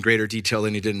in greater detail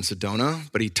than he did in Sedona,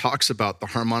 but he talks about the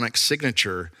harmonic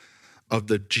signature of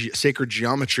the sacred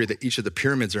geometry that each of the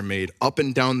pyramids are made up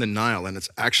and down the Nile, and it's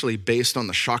actually based on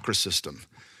the chakra system,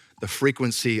 the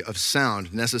frequency of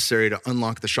sound necessary to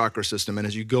unlock the chakra system. And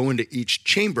as you go into each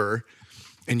chamber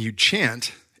and you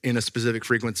chant in a specific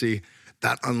frequency,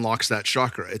 that unlocks that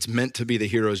chakra. It's meant to be the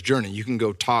hero's journey. You can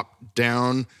go top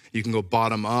down, you can go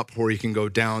bottom up, or you can go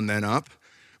down then up,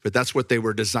 but that's what they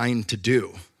were designed to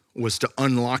do, was to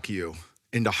unlock you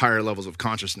into higher levels of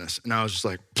consciousness. And I was just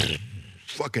like,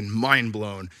 fucking mind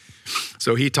blown.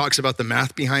 So he talks about the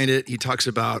math behind it. He talks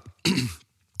about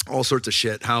all sorts of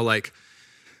shit, how like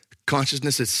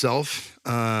consciousness itself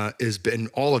is been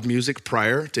all of music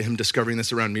prior to him discovering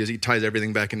this around music. He ties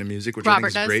everything back into music, which Robert I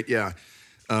think is great. Yeah.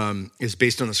 Is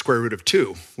based on the square root of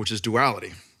 2, which is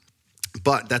duality.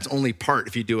 But that's only part.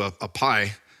 If you do a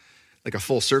pi, like a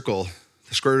full circle,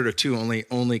 the square root of 2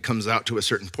 only comes out to a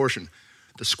certain portion.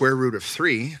 The square root of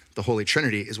 3, the Holy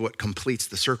Trinity, is what completes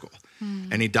the circle.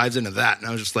 And he dives into that, and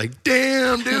I was just like,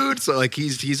 damn, dude. So like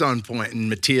he's on point, and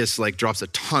Matthias like drops a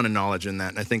ton of knowledge in that,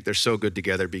 and I think they're so good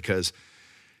together because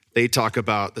they talk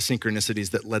about the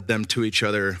synchronicities that led them to each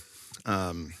other.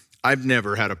 I've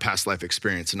never had a past life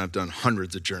experience, and I've done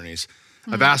hundreds of journeys.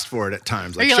 I've asked for it at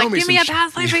times. Like, show me give me a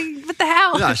past life. What the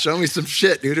hell? Yeah, show me some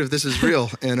shit, dude, if this is real.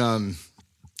 And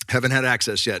haven't had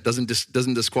access yet. Doesn't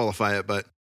disqualify it, but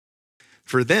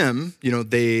for them, you know,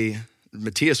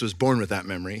 Matthias was born with that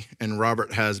memory, and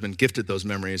Robert has been gifted those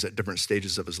memories at different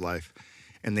stages of his life.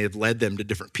 And they've led them to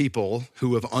different people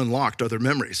who have unlocked other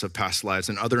memories of past lives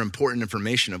and other important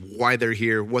information of why they're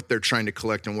here, what they're trying to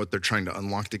collect, and what they're trying to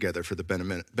unlock together for the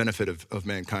benefit of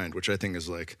mankind, which I think is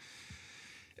like,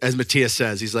 as Matthias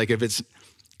says, he's like, if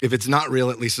it's not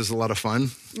real, at least it's a lot of fun,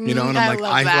 you know? And I'm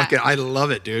like, I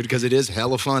love it, dude, because it is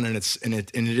hella fun, and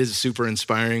it is super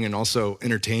inspiring and also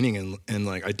entertaining, and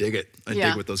like, I dig it. I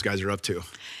dig what those guys are up to.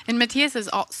 And Matthias is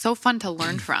so fun to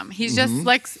learn from. He's just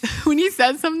like, when he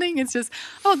says something, it's just,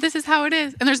 oh, this is how it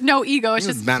is. And there's no ego. It's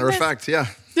just matter of fact. Yeah.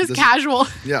 Just casual.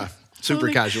 Yeah. Super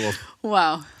casual.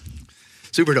 Wow.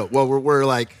 Super dope. Well, we're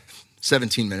like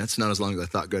 17 minutes, not as long as I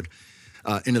thought. Good.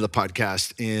 Into the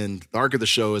podcast, and the arc of the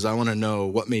show is I want to know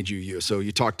what made you you. So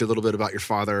you talked a little bit about your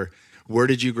father. Where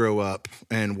did you grow up,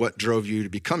 and what drove you to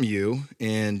become you?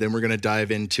 And then we're going to dive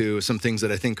into some things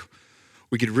that I think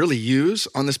we could really use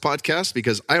on this podcast,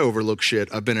 because I overlook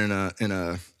shit. I've been in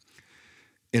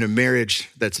a marriage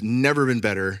that's never been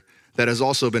better, that has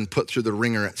also been put through the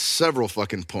ringer at several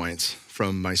fucking points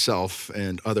from myself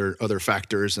and other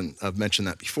factors, and I've mentioned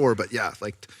that before. But yeah,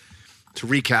 like to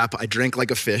recap, I drank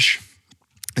like a fish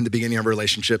in the beginning of our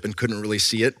relationship and couldn't really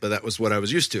see it, but that was what I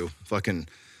was used to. Fucking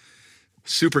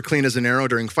super clean as an arrow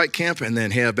during fight camp, and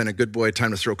then, hey, I've been a good boy,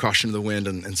 time to throw caution to the wind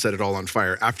and set it all on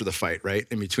fire after the fight, right?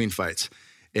 In between fights.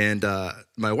 And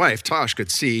my wife, Tosh, could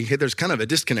see, hey, there's kind of a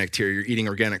disconnect here. You're eating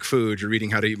organic food, you're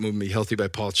reading How to Eat, Move, and Be Healthy by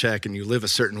Paul Chek, and you live a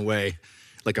certain way,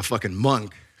 like a fucking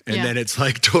monk. And then it's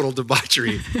like total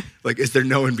debauchery. Like, is there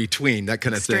no in between? That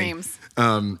kind of thing.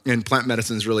 And plant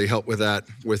medicines really helped with that,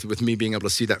 with me being able to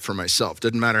see that for myself.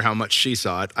 Didn't matter how much she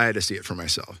saw it, I had to see it for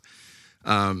myself.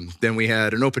 Then we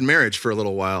had an open marriage for a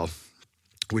little while,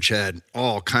 which had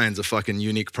all kinds of fucking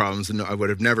unique problems that I would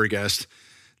have never guessed,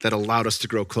 that allowed us to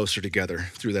grow closer together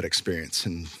through that experience.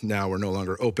 And now we're no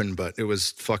longer open, but it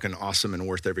was fucking awesome and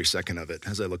worth every second of it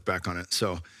as I look back on it.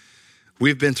 So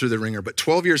we've been through the ringer, but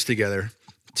 12 years together,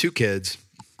 2 kids,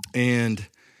 and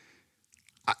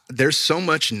there's so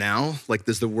much now, like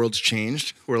the world's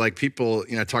changed, where like people,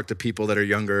 you know, I talk to people that are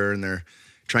younger and they're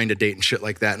trying to date and shit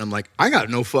like that. And I'm like, I got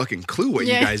no fucking clue what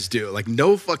you guys do. Like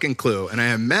no fucking clue. And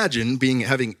I imagine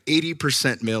having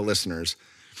 80% male listeners,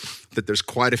 that there's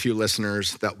quite a few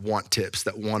listeners that want tips,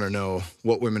 that want to know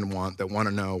what women want, that want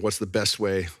to know what's the best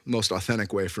way, most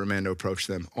authentic way for a man to approach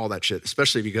them, all that shit,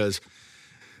 especially because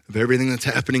of everything that's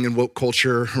happening in woke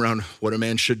culture around what a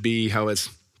man should be, how it's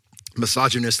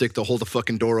misogynistic to hold the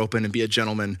fucking door open and be a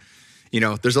gentleman. You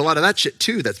know, there's a lot of that shit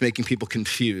too that's making people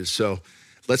confused. So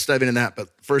let's dive into that. But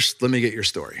first, let me get your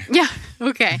story. Yeah.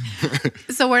 Okay.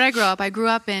 So where did I grow up? I grew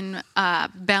up in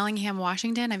Bellingham,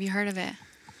 Washington. Have you heard of it?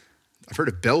 I've heard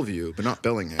of Bellevue, but not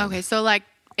Bellingham. Okay. So like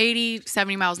 80,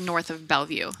 70 miles north of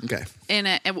Bellevue. Okay.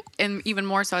 And even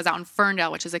more so, I was out in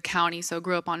Ferndale, which is a county. So I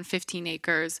grew up on 15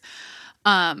 acres.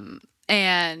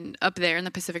 and up there in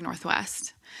the Pacific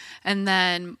Northwest. And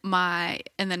then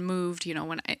moved,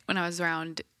 when I was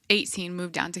around 18,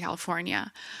 moved down to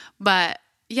California. But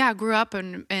yeah, grew up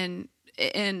and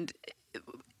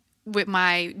with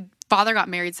my father got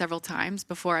married several times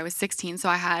before I was 16. So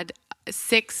I had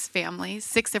 6 families,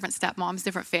 6 different stepmoms,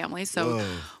 different families. So Whoa.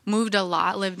 moved a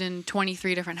lot, lived in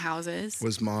 23 different houses.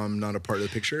 Was mom not a part of the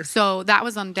picture? So that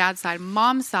was on dad's side.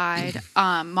 Mom's side,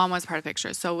 mom was part of the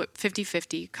picture. So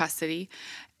 50-50 custody.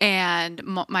 And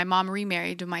my mom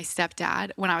remarried to my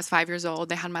stepdad when I was 5 years old.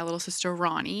 They had my little sister,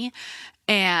 Ronnie.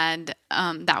 And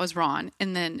that was Ron.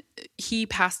 And then he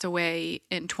passed away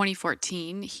in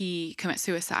 2014. He committed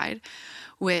suicide,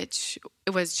 which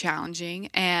was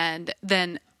challenging. And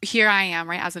then here I am,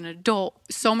 right, as an adult,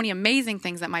 so many amazing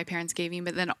things that my parents gave me.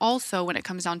 But then also when it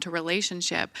comes down to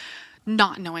relationship,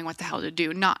 not knowing what the hell to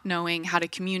do, not knowing how to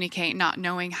communicate, not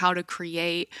knowing how to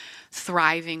create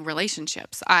thriving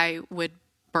relationships. I would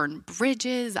burn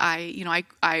bridges.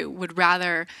 I would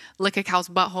rather lick a cow's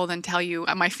butthole than tell you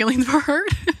my feelings were hurt.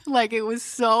 Like, it was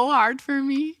so hard for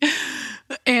me.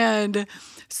 And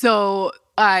so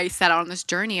I set out on this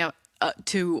journey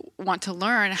to want to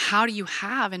learn, how do you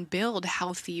have and build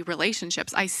healthy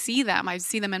relationships? I see them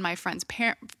in my friends'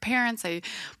 parents,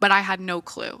 but I had no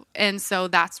clue. And so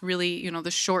that's really,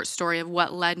 the short story of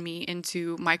what led me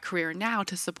into my career now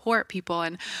to support people.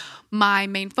 And my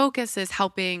main focus is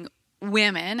helping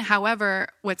women. However,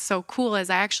 what's so cool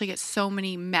is I actually get so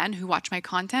many men who watch my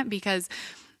content because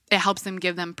it helps them,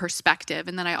 give them perspective.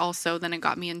 And then it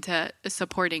got me into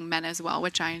supporting men as well,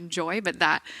 which I enjoy, but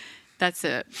that's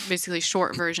a basically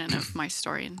short version of my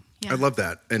story. And yeah. I love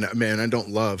that. And man, I don't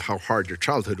love how hard your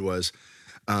childhood was.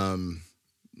 I've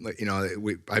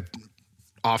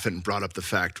often brought up the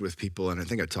fact with people, and I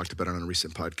think I talked about it on a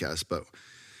recent podcast, but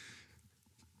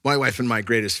my wife and my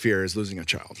greatest fear is losing a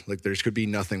child. Like, there could be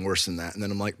nothing worse than that. And then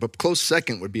I'm like, but close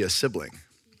second would be a sibling,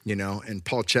 and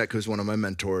Paul Check, who's one of my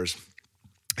mentors,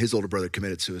 his older brother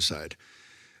committed suicide,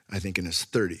 I think in his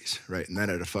 30s, right? And that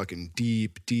had a fucking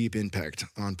deep, deep impact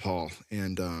on Paul.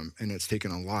 And it's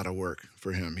taken a lot of work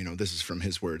for him. This is from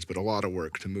his words, but a lot of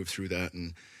work to move through that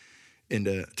and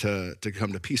to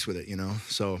come to peace with it,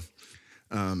 So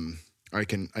I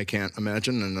can't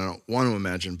imagine, and I don't want to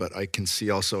imagine, but I can see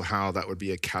also how that would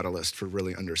be a catalyst for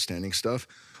really understanding stuff.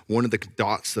 One of the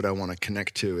dots that I want to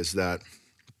connect to is that,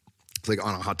 it's like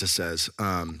Anahata says,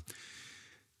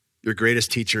 your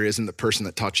greatest teacher isn't the person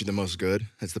that taught you the most good.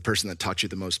 It's the person that taught you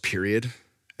the most, period.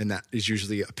 And that is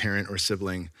usually a parent or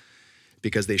sibling,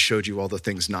 because they showed you all the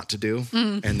things not to do.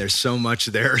 And there's so much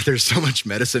there. There's so much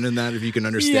medicine in that, if you can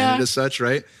understand it as such,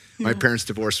 right? Yeah. My parents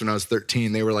divorced when I was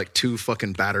 13. They were like 2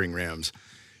 fucking battering rams.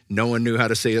 No one knew how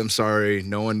to say I'm sorry.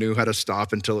 No one knew how to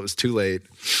stop until it was too late.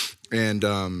 And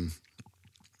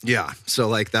so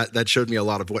like that showed me a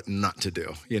lot of what not to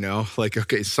do, Like,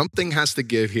 okay, something has to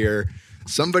give here.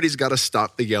 Somebody's got to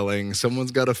stop the yelling. Someone's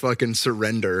got to fucking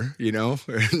surrender, No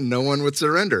one would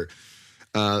surrender.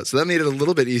 So that made it a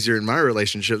little bit easier in my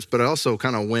relationships, but I also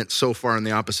kind of went so far in the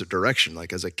opposite direction.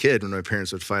 Like, as a kid, when my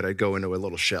parents would fight, I'd go into a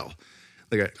little shell.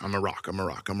 Like, I'm a rock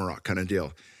kind of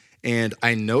deal. And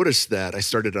I noticed that I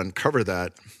started to uncover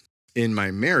that in my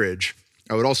marriage.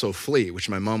 I would also flee, which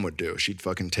my mom would do. She'd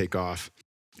fucking take off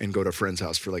and go to a friend's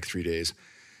house for like 3 days.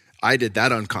 I did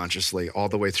that unconsciously all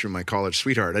the way through my college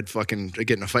sweetheart. I'd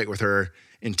get in a fight with her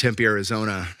in Tempe,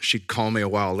 Arizona. She'd call me a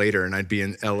while later, and I'd be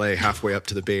in LA halfway up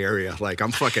to the Bay Area. Like,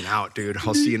 I'm fucking out, dude.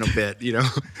 I'll see you in a bit,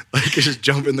 Like, just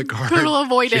jump in the car. Total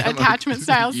avoidant attachment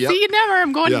style. Yep. See you never.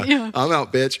 I'm going. Yeah. I'm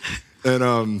out, bitch.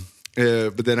 And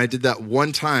but then I did that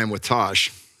one time with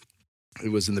Tosh. It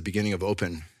was in the beginning of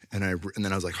Open, and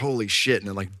then I was like, holy shit! And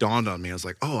it like dawned on me. I was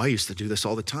like, oh, I used to do this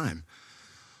all the time.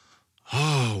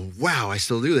 Oh, wow, I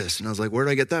still do this. And I was like, where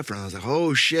did I get that from? I was like,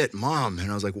 oh shit, Mom. And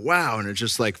I was like, wow. And it's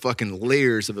just like fucking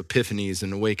layers of epiphanies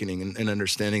and awakening and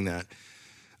understanding that.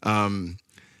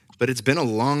 But it's been a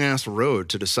long ass road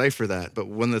to decipher that. But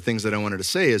one of the things that I wanted to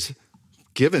say is,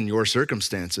 given your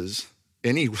circumstances,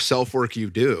 any self-work you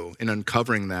do in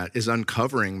uncovering that is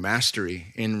uncovering mastery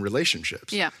in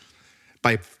relationships. Yeah.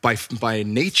 By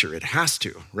nature, it has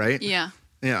to, right? Yeah.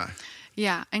 Yeah.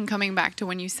 Yeah, and coming back to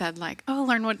when you said like, oh,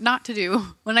 learn what not to do.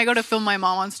 When I go to film my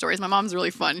mom on stories, my mom's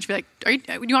really fun. She'd be like, do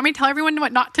you want me to tell everyone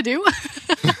what not to do?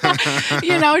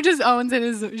 Just owns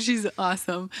it. She's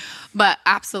awesome. But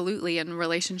absolutely, and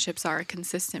relationships are a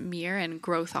consistent mirror and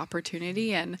growth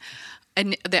opportunity, and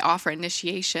they offer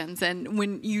initiations. And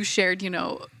when you shared,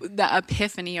 the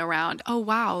epiphany around, oh,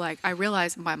 wow, like I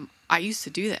realized I used to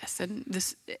do this, and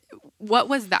this, what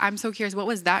was that? I'm so curious. What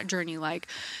was that journey like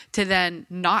to then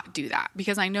not do that?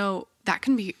 Because I know that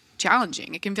can be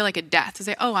challenging. It can feel like a death to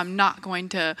say, oh, I'm not going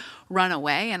to run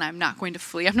away and I'm not going to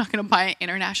flee. I'm not going to buy an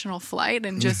international flight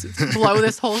and just blow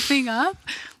this whole thing up.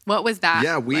 What was that?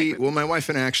 Yeah, well, my wife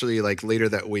and I actually, like later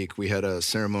that week, we had a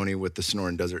ceremony with the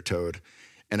Sonoran Desert Toad,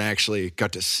 and I actually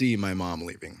got to see my mom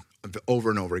leaving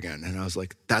over and over again. And I was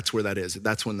like, that's where that is.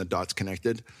 That's when the dots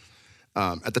connected.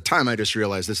 At the time, I just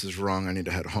realized this is wrong. I need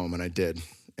to head home, and I did.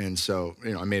 And so,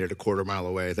 I made it a quarter mile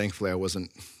away. Thankfully, I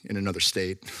wasn't in another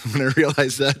state when I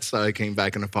realized that, so I came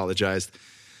back and apologized.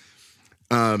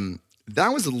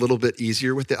 That was a little bit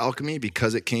easier with the alchemy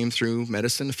because it came through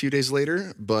medicine a few days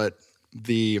later, but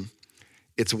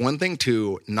it's one thing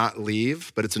to not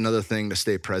leave, but it's another thing to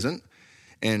stay present.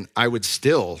 And I would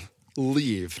still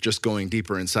leave just going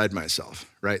deeper inside myself,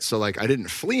 right? So like I didn't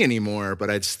flee anymore, but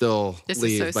I'd still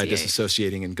leave by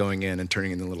disassociating and going in and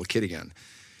turning into a little kid again.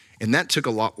 And that took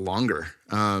a lot longer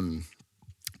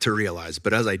to realize.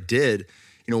 But as I did,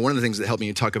 one of the things that helped me,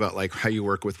 you talk about like how you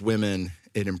work with women,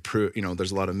 it improved,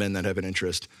 there's a lot of men that have an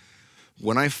interest.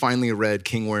 When I finally read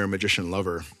King, Warrior, Magician,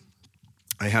 Lover,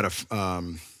 I had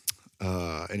an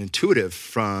intuitive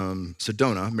from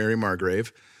Sedona, Mary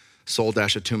Margrave,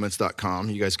 soul-attunements.com.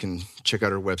 You guys can check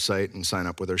out her website and sign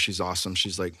up with her. She's awesome.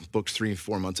 She's like booked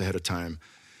 3-4 months ahead of time.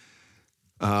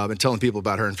 I've been telling people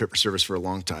about her in Fit for Service for a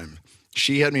long time.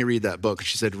 She had me read that book.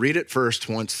 She said, read it first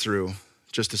once through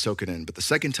just to soak it in. But the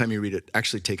second time you read it,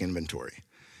 actually take inventory.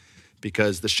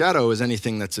 Because the shadow is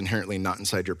anything that's inherently not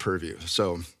inside your purview.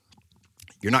 So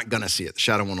you're not going to see it. The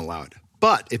shadow won't allow it.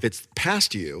 But if it's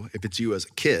past you, if it's you as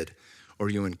a kid or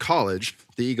you in college,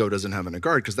 the ego doesn't have a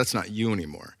guard because that's not you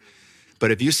anymore.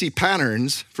 But if you see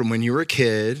patterns from when you were a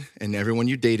kid and everyone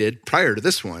you dated prior to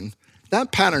this one,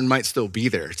 that pattern might still be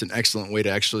there. It's an excellent way to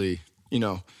actually,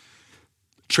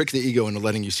 trick the ego into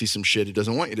letting you see some shit it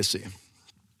doesn't want you to see.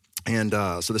 And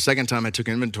so the second time I took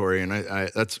inventory, and I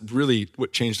that's really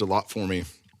what changed a lot for me.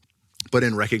 But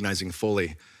in recognizing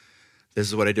fully, this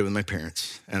is what I did with my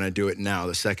parents, and I do it now.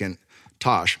 The second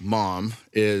Tosh, mom,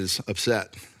 is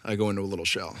upset, I go into a little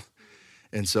shell.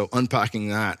 And so unpacking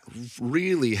that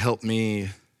really helped me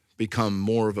become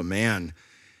more of a man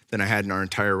than I had in our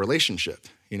entire relationship,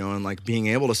 and like being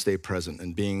able to stay present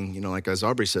and being, like as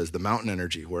Aubrey says, the mountain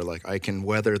energy where like I can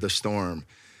weather the storm.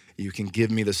 You can give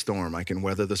me the storm. I can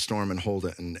weather the storm and hold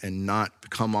it and not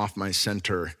come off my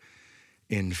center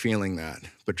in feeling that,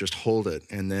 but just hold it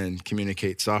and then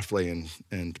communicate softly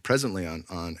and presently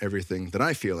on everything that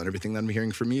I feel and everything that I'm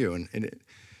hearing from you. And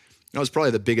that was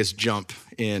probably the biggest jump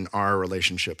in our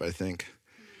relationship, I think,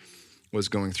 was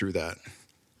going through that.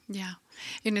 Yeah.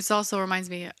 And it also reminds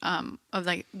me of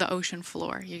like the ocean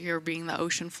floor. You're being the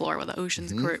ocean floor where the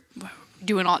ocean's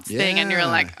doing all its thing and you're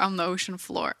like on the ocean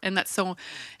floor. And that's so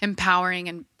empowering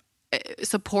and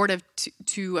supportive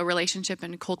to a relationship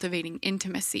and cultivating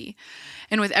intimacy.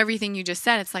 And with everything you just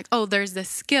said, it's like, oh, there's this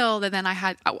skill that then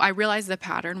I realized the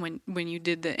pattern when you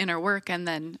did the inner work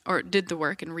or did the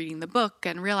work and reading the book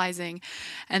and realizing,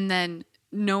 and then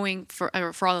knowing for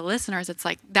all the listeners, it's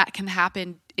like that can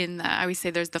happen I always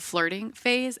say there's the flirting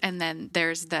phase and then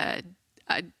there's the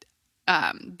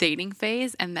dating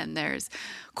phase, and then there's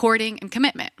courting and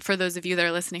commitment. For those of you that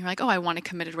are listening, who are like, oh, I want a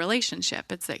committed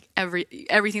relationship. It's like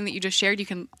everything that you just shared, you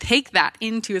can take that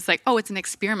into, it's like, oh, it's an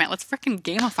experiment. Let's freaking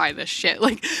gamify this shit.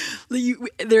 Like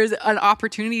there's an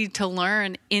opportunity to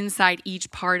learn inside each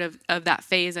part of that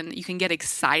phase, and you can get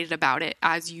excited about it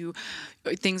as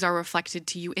things are reflected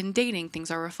to you in dating, things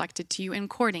are reflected to you in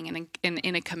courting and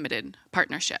in a committed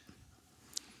partnership.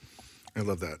 I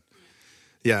love that.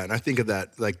 Yeah, and I think of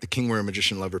that, like the King, Warrior,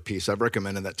 Magician, Lover piece. I've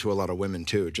recommended that to a lot of women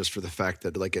too, just for the fact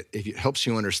that like it helps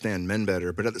you understand men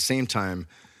better, but at the same time,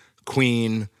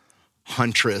 queen,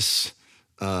 huntress,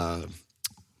 what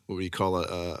would you call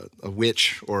a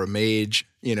witch or a mage,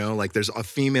 like there's a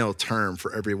female term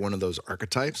for every one of those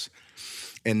archetypes.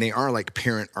 And they are like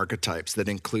parent archetypes that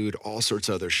include all sorts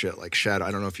of other shit, like shadow.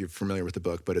 I don't know if you're familiar with the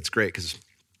book, but it's great because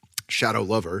Shadow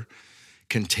Lover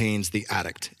contains the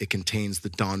addict. It contains the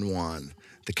Don Juan,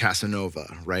 the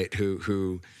Casanova, right?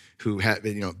 Who had,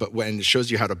 but when it shows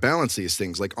you how to balance these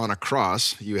things, like on a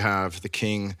cross, you have the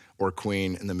king or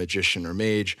queen and the magician or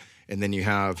mage, and then you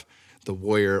have the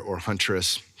warrior or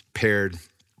huntress paired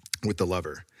with the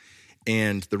lover.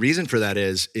 And the reason for that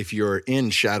is if you're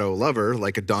in Shadow Lover,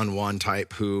 like a Don Juan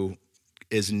type who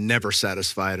is never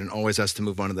satisfied and always has to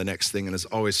move on to the next thing and is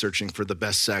always searching for the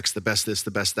best sex, the best this,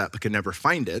 the best that, but can never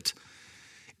find it,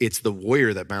 it's the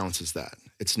warrior that balances that.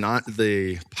 It's not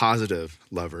the positive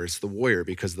lover, it's the warrior,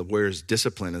 because the warrior's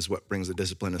discipline is what brings the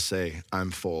discipline to say,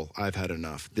 I'm full, I've had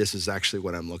enough. This is actually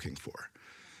what I'm looking for.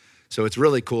 So it's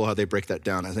really cool how they break that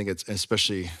down. I think it's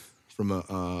especially from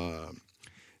a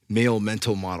male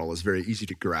mental model is very easy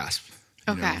to grasp.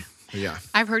 you Okay. know? Yeah.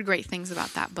 I've heard great things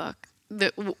about that book.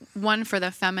 The one for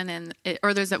the feminine,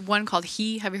 or there's one called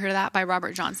He. Have you heard of that by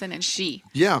Robert Johnson and She?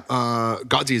 Yeah.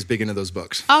 Godzi is big into those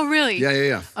books. Oh, really?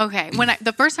 Yeah. Okay. When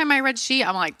the first time I read She,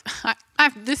 I'm like,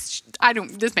 this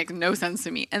makes no sense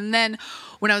to me. And then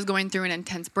when I was going through an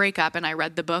intense breakup and I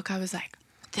read the book, I was like,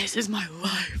 this is my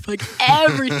life. Like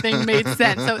everything made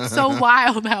sense. So it's so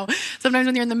wild how sometimes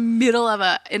when you're in the middle of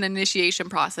an initiation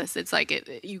process, it's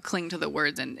like you cling to the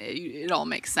words and it all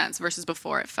makes sense. Versus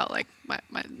before, it felt like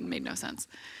it made no sense.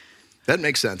 That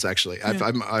makes sense, actually.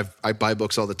 Yeah. I buy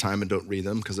books all the time and don't read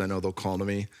them because I know they'll call to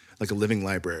me like a living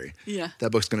library. Yeah.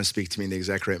 That book's going to speak to me in the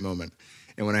exact right moment.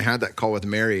 And when I had that call with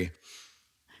Mary,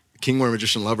 King, Warrior,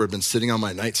 Magician, Lover had been sitting on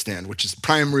my nightstand, which is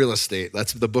prime real estate.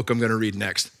 That's the book I'm going to read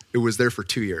next. It was there for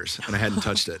 2 years and I hadn't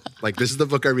touched it. Like, this is the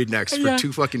book I read next for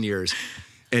 2 fucking years.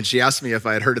 And she asked me if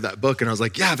I had heard of that book. And I was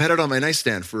like, yeah, I've had it on my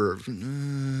nightstand for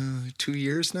 2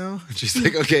 years now. And she's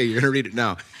like, okay, you're going to read it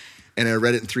now. And I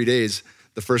read it in 3 days,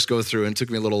 the first go through, and it took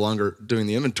me a little longer doing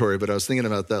the inventory. But I was thinking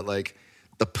about that, like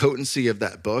the potency of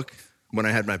that book when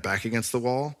I had my back against the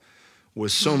wall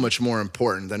was so much more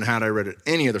important than had I read it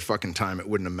any other fucking time. It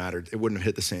wouldn't have mattered. It wouldn't have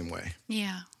hit the same way.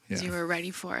 Yeah. Because you were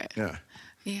ready for it. Yeah.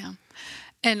 Yeah.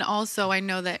 And also, I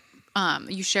know that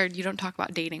you shared you don't talk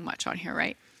about dating much on here,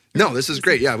 right? No, this is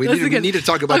great. Yeah, we need to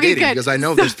talk about dating because I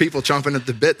know there's people chomping at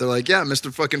the bit. They're like, yeah,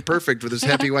 Mr. fucking perfect with his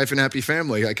happy wife and happy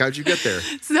family. Like, how'd you get there?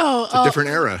 So it's a different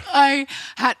era. I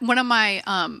had one of my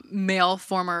male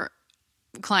former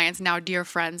clients, now dear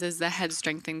friends, is the head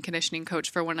strength and conditioning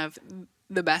coach for one of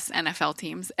the best NFL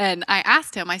teams. And I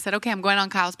asked him, I said, okay, I'm going on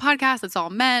Kyle's podcast. It's all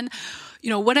men. You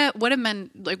know, what do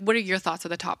men, like, what are your thoughts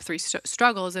of the top 3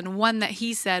 struggles? And one that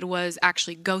he said was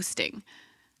actually ghosting.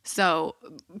 So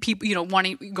people, you know,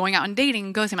 going out and dating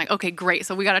and ghosting. I'm like, okay, great.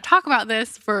 So we got to talk about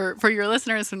this for your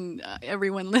listeners and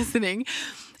everyone listening.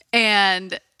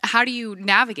 And how do you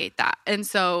navigate that? And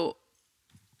so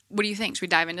what do you think? Should we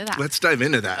dive into that? Let's dive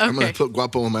into that. Okay. I'm going to put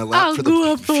Guapo on my lap for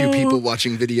Guapo. the few people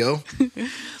watching video.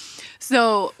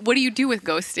 So what do you do with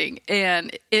ghosting?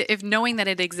 And if knowing that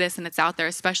it exists and it's out there,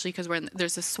 especially because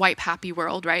there's a swipe happy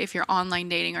world, right? If you're online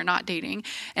dating or not dating,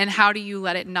 and how do you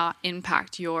let it not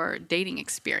impact your dating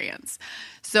experience?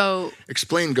 So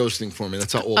explain ghosting for me.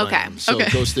 That's how old I am. So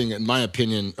ghosting, in my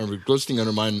opinion, or ghosting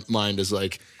under my mind is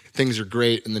like things are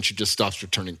great and then she just stops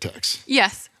returning texts.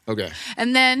 Yes. Okay.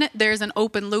 And then there's an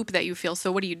open loop that you feel.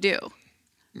 So what do you do?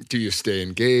 Do you stay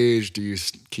engaged? Do you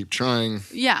keep trying?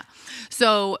 Yeah.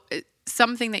 So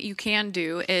something that you can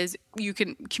do is you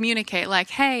can communicate like,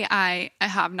 hey, I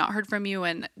have not heard from you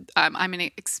and I'm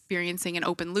experiencing an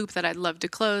open loop that I'd love to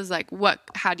close. Like,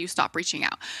 how do you stop reaching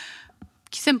out?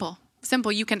 Simple.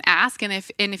 You can ask, and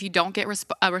if you don't get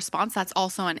a response, that's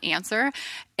also an answer.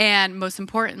 And most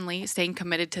importantly, staying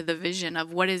committed to the vision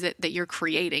of what is it that you're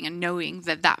creating and knowing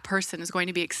that that person is going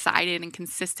to be excited and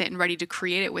consistent and ready to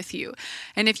create it with you.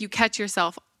 And if you catch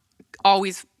yourself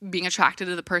always being attracted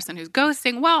to the person who's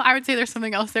ghosting, well, I would say there's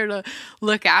something else there to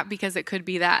look at, because it could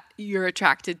be that you're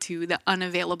attracted to the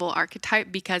unavailable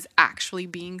archetype, because actually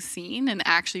being seen and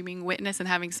actually being witnessed and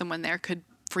having someone there could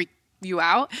freak you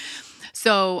out.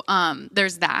 So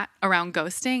there's that around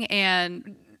ghosting,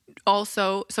 and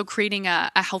also so creating a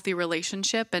healthy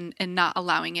relationship and not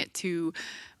allowing it to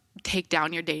take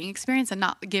down your dating experience and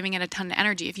not giving it a ton of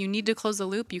energy. If you need to close the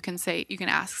loop, you can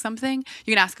ask something,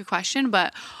 you can ask a question,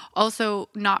 but also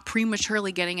not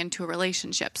prematurely getting into a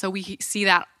relationship. So we see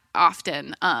that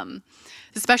often,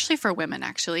 especially for women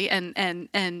actually.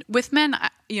 And with men,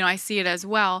 I see it as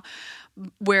well,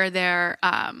 where they're,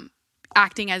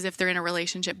 acting as if they're in a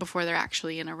relationship before they're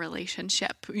actually in a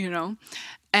relationship,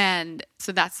 And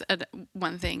so that's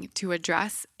one thing to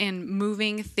address. And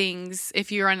moving things,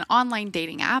 if you're on an online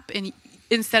dating app, and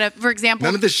instead of, for example...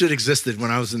 None of this shit existed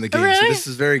when I was in the game, really? So this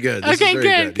is very good.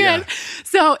 Good. Yeah.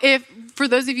 So for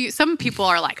those of you, some people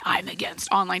are like, I'm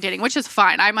against online dating, which is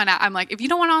fine. I'm like, if you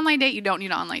don't want to online date, you don't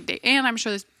need to online date. And I'm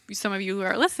sure there's some of you who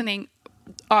are listening,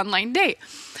 online date.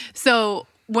 So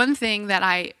one thing that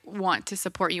I want to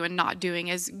support you in not doing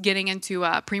is getting into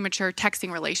a premature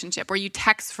texting relationship where you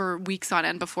text for weeks on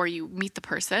end before you meet the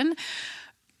person.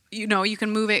 You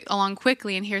can move it along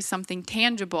quickly, and here's something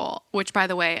tangible, which, by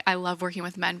the way, I love working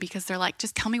with men because they're like,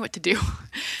 just tell me what to do.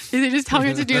 They just tell me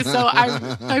what to do, so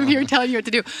I'm here telling you what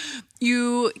to do.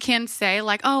 You can say,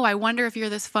 like, oh, I wonder if you're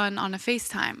this fun on a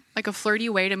FaceTime, like a flirty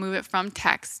way to move it from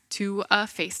text to a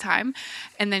FaceTime.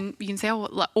 And then you can say,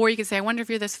 or you can say, I wonder if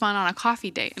you're this fun on a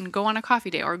coffee date, and go on a coffee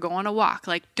date or go on a walk.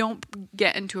 Like, don't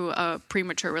get into a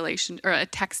premature relation or a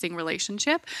texting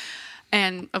relationship.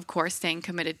 And of course, staying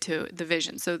committed to the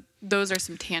vision. So those are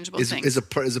some tangible things. Is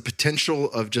a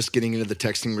potential of just getting into the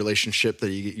texting relationship that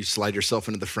you slide yourself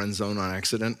into the friend zone on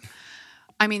accident?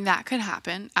 I mean, that could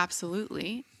happen.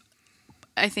 Absolutely.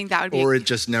 I think that would be. Or it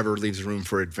just never leaves room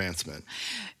for advancement.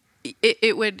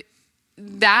 It would,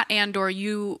 that and or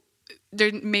you, there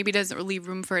maybe doesn't leave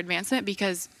room for advancement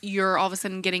because you're all of a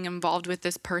sudden getting involved with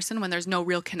this person when there's no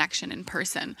real connection in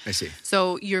person. I see.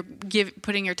 So you're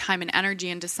putting your time and energy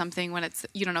into something when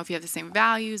you don't know if you have the same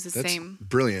values, That's same.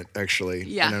 Brilliant, actually.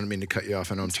 Yeah. And I don't mean to cut you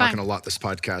off. I know I'm It's talking fine. a lot this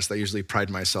podcast. I usually pride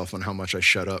myself on how much I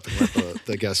shut up and let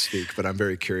the guests speak, but I'm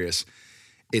very curious.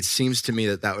 It seems to me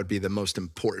that would be the most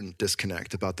important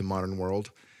disconnect about the modern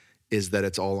world is that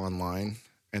it's all online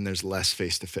and there's less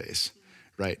face-to-face.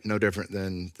 Right. No different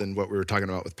than what we were talking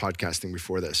about with podcasting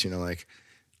before this. Like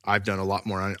I've done a lot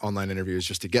more online interviews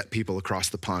just to get people across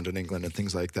the pond in England and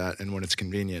things like that. And when it's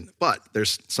convenient, but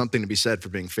there's something to be said for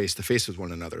being face to face with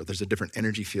one another. There's a different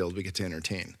energy field we get to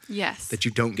entertain. Yes. That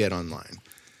you don't get online.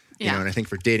 Yeah. And I think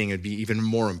for dating, it'd be even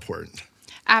more important.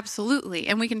 Absolutely.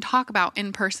 And we can talk about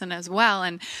in person as well.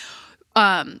 And,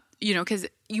 because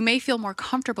you may feel more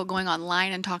comfortable going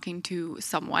online and talking to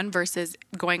someone versus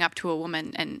going up to a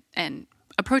woman and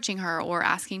approaching her or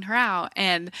asking her out.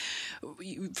 And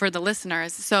for the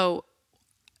listeners, so,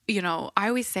 I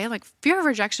always say like fear of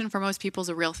rejection for most people is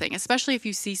a real thing, especially if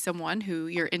you see someone who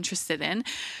you're interested in.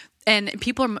 And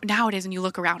people are nowadays, when you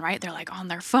look around, right, they're like on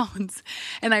their phones.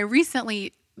 And I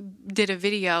recently did a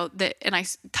video and I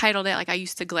titled it like I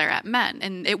used to glare at men,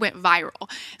 and it went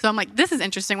viral. So I'm like, this is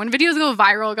interesting. When videos go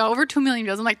viral, got over 2 million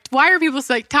views. I'm like, why are people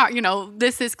so like,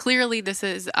 this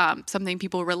is something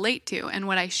people relate to. And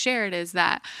what I shared is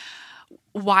that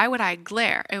why would I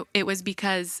glare? It was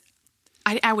because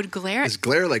I would glare. Is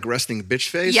glare like resting bitch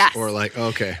face? Yes. Or like,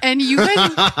 okay. And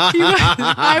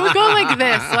I would go like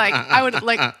this. Like I would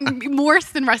like worse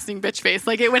than resting bitch face.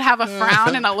 Like it would have a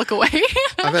frown and I'll look away.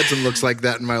 I've had some looks like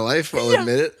that in my life. I'll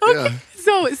admit it. Okay.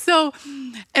 Yeah. So,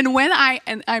 and when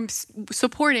I'm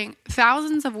supporting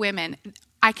thousands of women,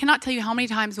 I cannot tell you how many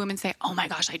times women say, oh my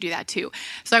gosh, I do that too.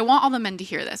 So I want all the men to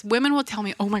hear this. Women will tell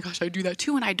me, oh my gosh, I do that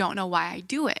too. And I don't know why I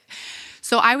do it.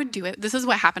 So I would do it. This is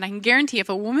what happened. I can guarantee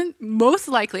most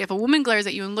likely if a woman glares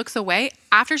at you and looks away,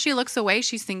 after she looks away,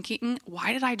 she's thinking,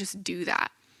 why did I just do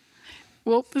that?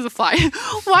 Well, there's a fly.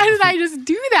 Why did I just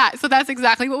do that? So that's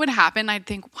exactly what would happen. I'd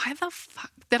think, why the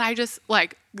fuck did I just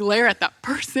like glare at that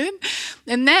person?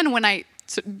 And then when I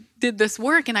did this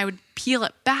work and I would peel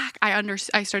it back, I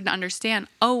started to understand,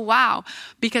 oh, wow.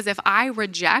 Because if I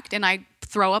reject and I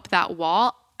throw up that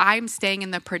wall, I'm staying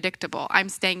in the predictable. I'm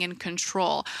staying in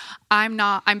control.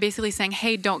 I'm basically saying,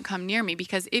 hey, don't come near me,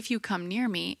 because if you come near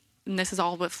me, and this is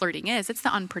all what flirting is, it's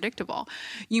the unpredictable.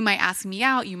 You might ask me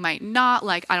out, you might not,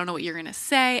 like, I don't know what you're going to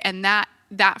say. And that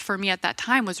for me at that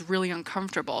time was really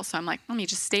uncomfortable. So I'm like, let me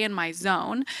just stay in my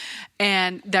zone.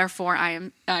 And therefore I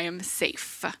am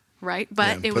safe. Right.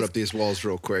 But put up these walls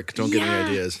real quick. Don't give me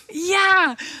ideas.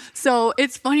 Yeah. So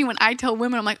it's funny when I tell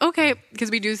women, I'm like, okay, because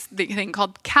we do the thing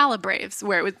called calibrates,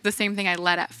 where it was the same thing I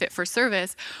led at Fit for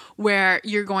Service, where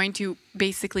you're going to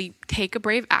basically take a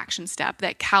brave action step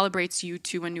that calibrates you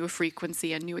to a new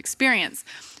frequency, a new experience.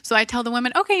 So I tell the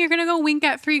women, okay, you're going to go wink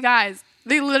at 3 guys.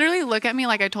 They literally look at me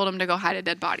like I told them to go hide a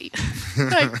dead body.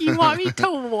 Like, you want me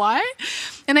to what?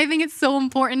 And I think it's so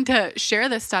important to share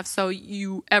this stuff so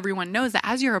everyone knows that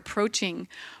as you're approaching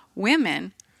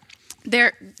women,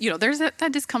 there's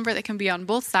that discomfort that can be on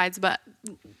both sides, but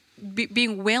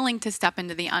being willing to step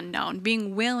into the unknown,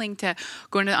 being willing to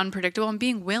go into the unpredictable, and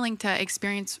being willing to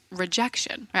experience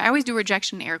rejection. Right? I always do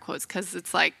rejection in air quotes because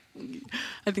it's like,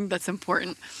 I think that's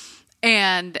important.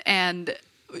 And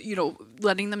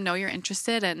letting them know you're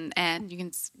interested, and you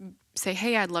can say,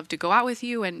 hey, I'd love to go out with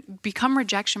you, and become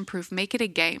rejection proof, make it a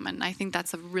game. And I think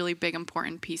that's a really big,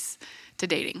 important piece to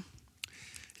dating.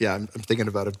 Yeah, I'm thinking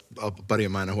about a buddy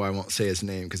of mine who I won't say his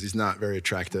name because he's not very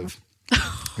attractive.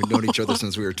 We've known each other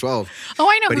since we were 12. Oh,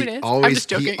 I know who it is. I'm just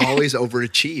joking. He always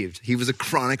overachieved. He was a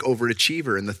chronic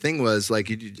overachiever. And the thing was,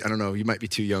 like, I don't know, you might be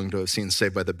too young to have seen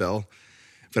Saved by the Bell.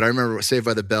 But I remember Saved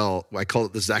by the Bell, I call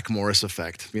it the Zach Morris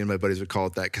effect. Me and my buddies would call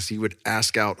it that because he would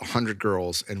ask out 100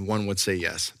 girls and one would say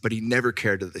yes. But he never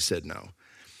cared that they said no.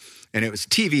 And it was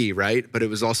TV, right? But it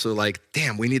was also like,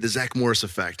 damn, we need the Zach Morris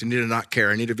effect. I need to not care.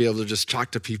 I need to be able to just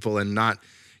talk to people and not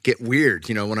get weird.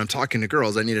 When I'm talking to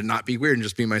girls, I need to not be weird and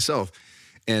just be myself.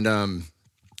 And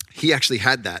he actually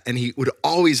had that. And he would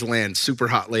always land super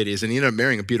hot ladies. And he ended up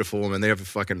marrying a beautiful woman.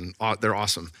 They're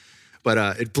awesome.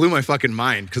 But it blew my fucking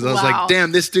mind because I was Wow. like,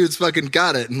 damn, this dude's fucking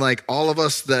got it. And like all of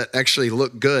us that actually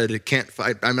look good can't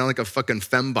fight. I'm like a fucking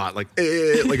fembot. Like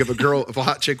if a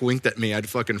hot chick winked at me, I'd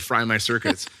fucking fry my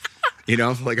circuits. You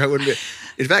know, like I wouldn't be.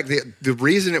 In fact, the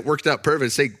reason it worked out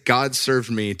perfect, say God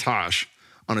served me Tosh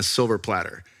on a silver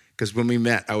platter. Because when we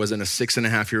met, I was in a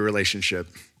 6.5-year relationship.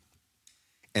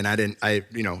 And I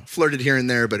flirted here and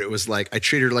there, but it was like, I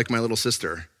treated her like my little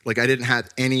sister. Like I didn't have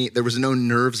there was no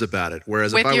nerves about it.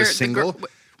 Whereas if I was single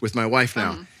with my wife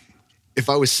now, if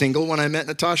I was single when I met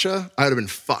Natasha, I would have been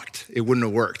fucked. It wouldn't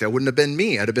have worked. That wouldn't have been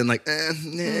me. I'd have been like,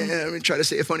 I'm gonna try to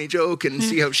say a funny joke and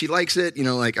see how she likes it. You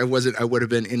know, like I would have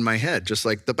been in my head, just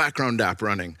like the background app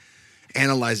running,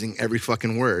 analyzing every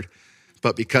fucking word.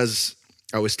 But because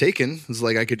I was taken, it was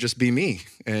like I could just be me.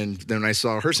 And then I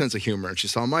saw her sense of humor and she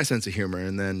saw my sense of humor.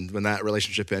 And then when that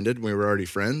relationship ended, we were already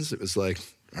friends. It was like,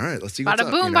 all right, let's see what's Bada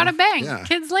up. boom, You know? bada bang. Yeah.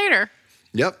 Kids later.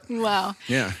 Yep. Wow.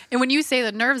 Yeah. And when you say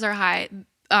the nerves are high,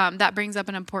 that brings up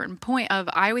an important point of,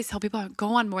 I always tell people, go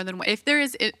on more than one. If there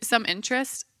is some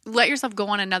interest, let yourself go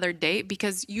on another date,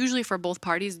 because usually for both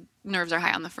parties, nerves are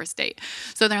high on the first date.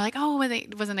 So they're like, oh,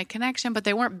 it wasn't a connection, but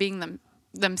they weren't being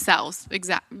themselves.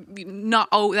 That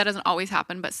doesn't always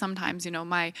happen, but sometimes,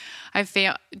 I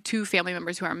have two family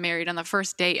members who are married. On the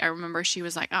first date, I remember she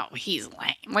was like, oh, he's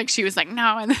lame. Like she was like,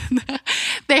 no. And then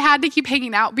they had to keep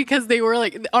hanging out because they were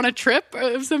like on a trip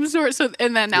of some sort. So,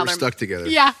 and then now they're stuck together.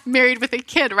 Yeah. Married with a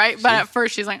kid. Right. But at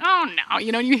first she's like, oh no,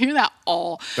 you hear that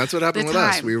all That's what happened the with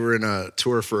us. time. We were in a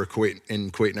tour for Kuwait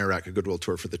and Iraq, a goodwill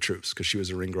tour for the troops, because she was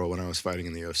a ring girl when I was fighting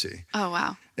in the UFC. Oh,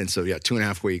 wow. And so,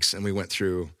 2.5 weeks. And we went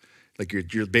through, like,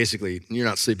 you're basically, you're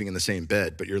not sleeping in the same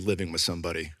bed, but you're living with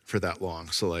somebody for that long.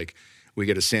 So, like, we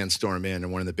get a sandstorm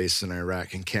in one of the bases in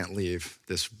Iraq and can't leave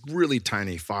this really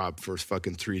tiny fob for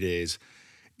fucking 3 days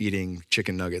eating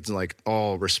chicken nuggets. And, like,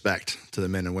 all respect to the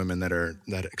men and women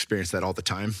that experience that all the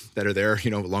time, that are there,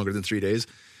 longer than 3 days.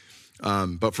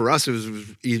 But for us,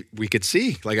 we could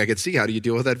see, like, I could see, how do you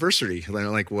deal with adversity?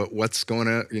 Like, what's going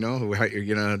to, how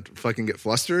you're going to fucking get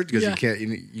flustered because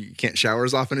you can't shower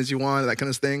as often as you want, that kind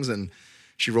of things. And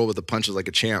she rolled with the punches like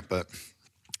a champ. But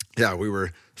yeah, we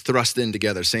were thrust in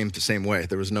together, same way.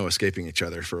 There was no escaping each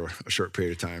other for a short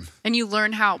period of time. And you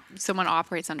learn how someone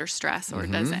operates under stress or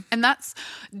doesn't. And that's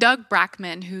Doug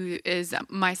Brackman, who is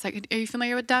my psych. Are you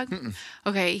familiar with Doug? Mm-mm.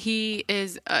 Okay, he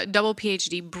is a double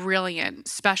PhD, brilliant,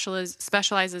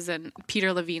 specializes in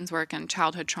Peter Levine's work and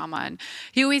childhood trauma. And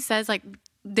he always says, like,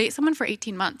 date someone for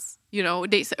 18 months,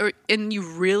 and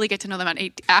you really get to know them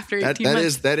after 18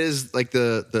 months. That is like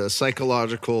the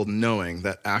psychological knowing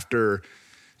that after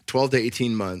 12 to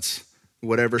 18 months,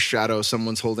 whatever shadow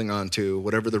someone's holding on to,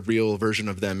 whatever the real version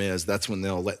of them is, that's when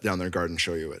they'll let down their guard and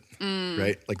show you it,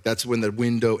 right? Like, that's when the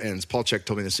window ends. Paul Chek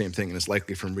told me the same thing, and it's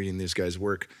likely from reading these guys'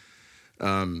 work.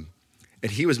 And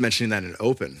he was mentioning that in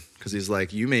open, because he's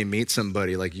like, you may meet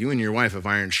somebody, like, you and your wife have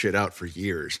ironed shit out for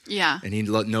years. Yeah. And he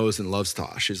knows and loves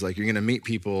Tosh. He's like, you're going to meet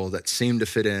people that seem to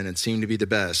fit in and seem to be the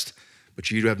best,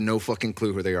 but you have no fucking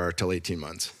clue who they are till 18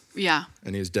 months. Yeah.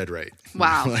 And he was dead right.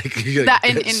 Wow.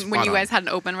 And when you guys had an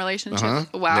open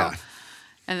relationship, wow. Yeah.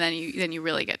 And then you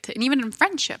really get to, and even in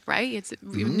friendship, right? It's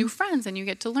new friends, and you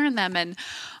get to learn them. And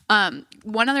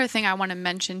one other thing I want to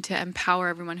mention to empower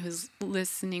everyone who's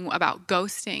listening about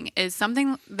ghosting is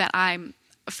something that I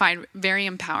find very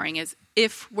empowering is,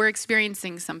 if we're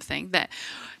experiencing something that,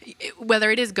 whether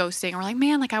it is ghosting or like,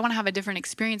 man, like, I want to have a different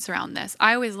experience around this.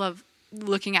 I always love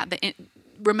looking at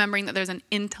remembering that there's an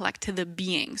intellect to the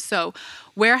being. So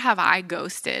where have I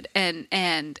ghosted,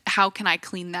 and how can I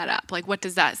clean that up? Like, what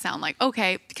does that sound like?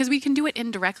 Okay, because we can do it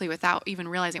indirectly without even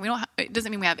realizing. It doesn't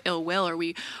mean we have ill will or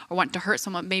want to hurt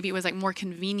someone. Maybe it was like more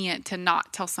convenient to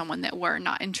not tell someone that we're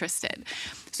not interested.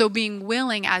 So being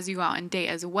willing as you go out and date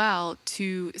as well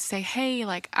to say, hey,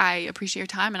 like, I appreciate your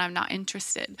time and I'm not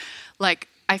interested. Like,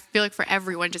 I feel like for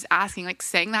everyone, just asking, like,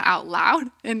 saying that out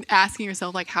loud and asking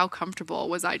yourself, like, how comfortable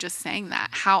was I just saying that?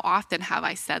 How often have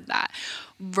I said that?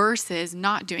 Versus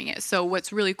not doing it. So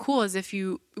what's really cool is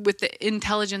with the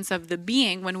intelligence of the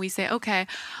being, when we say, okay,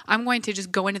 I'm going to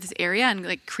just go into this area and,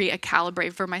 like, create a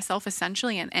calibrate for myself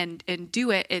essentially and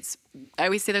do it. I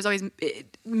always say there's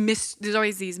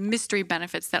always these mystery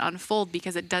benefits that unfold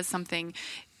because it does something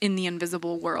in the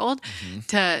invisible world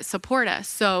to support us.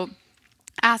 So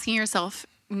asking yourself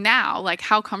now, like,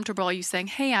 how comfortable are you saying,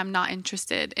 hey, I'm not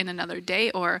interested in another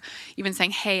date, or even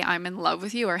saying, hey, I'm in love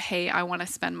with you, or hey, I want to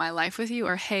spend my life with you,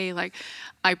 or hey, like,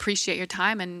 I appreciate your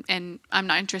time and I'm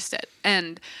not interested.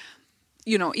 And,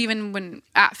 even when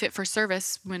at Fit for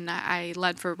Service, when I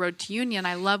led for Road to Union,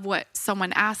 I love what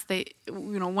someone asked.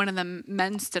 One of the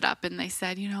men stood up and they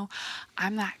said,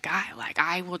 I'm that guy. Like,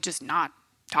 I will just not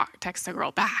text the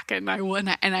girl back, and I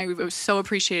was so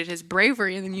appreciated his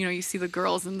bravery. And then you see the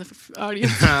girls in the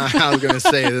audience. I was gonna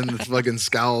say, then the fucking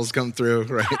scowls come through,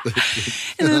 right?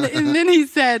 and then he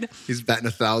said, he's batting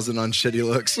 1,000 on shitty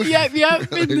looks. Yep.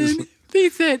 And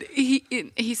then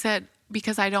he said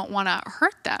because I don't want to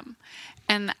hurt them,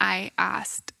 and I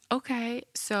asked, okay,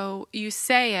 so you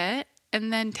say it,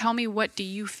 and then tell me, what do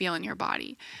you feel in your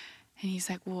body? And he's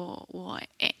like, well,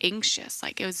 anxious.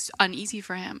 Like, it was uneasy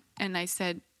for him. And I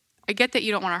said, I get that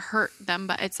you don't want to hurt them,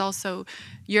 but it's also,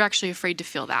 you're actually afraid to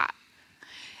feel that.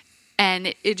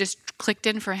 And it just clicked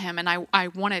in for him. And I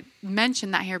want to mention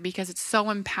that here because it's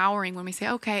so empowering when we say,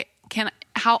 okay,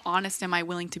 how honest am I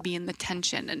willing to be in the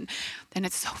tension? And then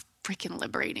it's so freaking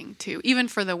liberating too, even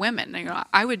for the women.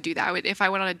 I would do that. If I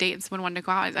went on a date and someone wanted to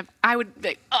go out, I would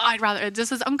be, I'd rather, it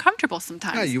just is uncomfortable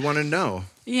sometimes. Yeah, you want to know.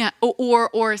 Yeah.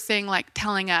 Or saying, like,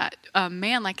 telling a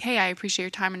man, like, hey, I appreciate your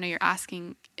time. I know you're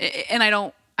asking, and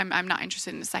I'm not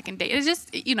interested in a second date. It's just,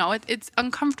 it's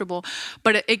uncomfortable,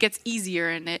 but it gets easier,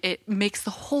 and it makes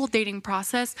the whole dating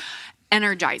process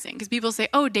energizing. Because people say,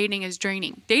 oh, dating is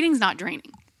draining. Dating's not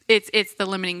draining. It's the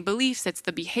limiting beliefs, it's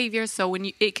the behavior. So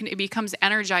when it becomes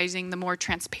energizing, the more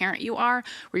transparent you are,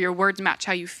 where your words match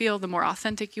how you feel, the more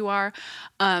authentic you are.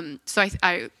 So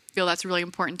I feel that's really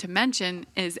important to mention,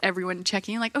 is everyone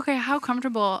checking, like, okay, how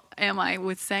comfortable am I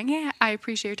with saying, hey, I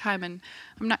appreciate your time and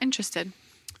I'm not interested.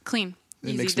 Clean,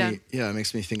 easy, done. It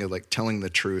makes me think of, like, telling the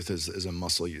truth is a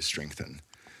muscle you strengthen.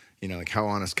 Like, how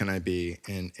honest can I be,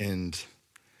 and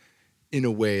in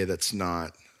a way that's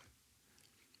not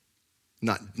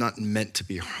meant to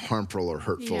be harmful or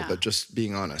hurtful, but just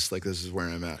being honest, like, this is where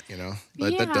I'm at,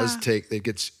 But that does it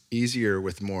gets easier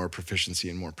with more proficiency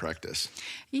and more practice.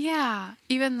 Yeah.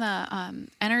 Even the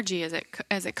energy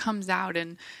as it comes out,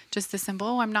 and just the simple,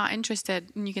 oh, I'm not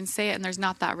interested, and you can say it and there's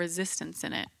not that resistance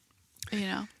in it,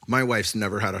 My wife's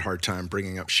never had a hard time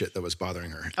bringing up shit that was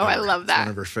bothering her. Oh, ever. I love that.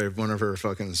 One of her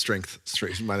fucking strengths.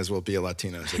 She might as well be a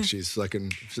Latina. Like,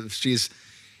 if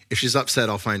she's upset,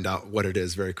 I'll find out what it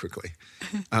is very quickly,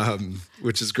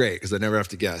 which is great because I never have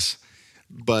to guess.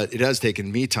 But it has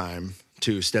taken me time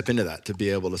to step into that, to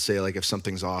be able to say, like, if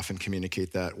something's off and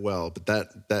communicate that well. But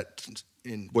that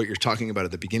in what you're talking about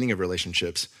at the beginning of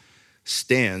relationships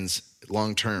stands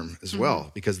long-term as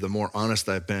well, because the more honest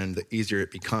I've been, the easier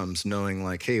it becomes, knowing,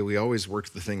 like, hey, we always work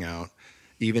the thing out,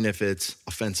 even if it's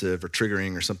offensive or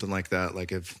triggering or something like that.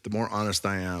 Like, if the more honest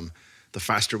I am, the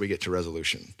faster we get to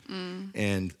resolution.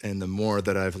 And the more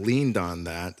that I've leaned on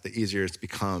that, the easier it's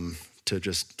become to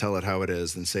just tell it how it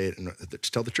is and say it and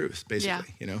just tell the truth,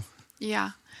 basically,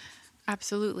 Yeah,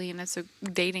 absolutely. And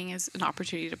dating is an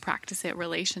opportunity to practice it,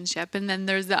 relationship. And then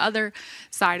there's the other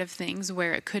side of things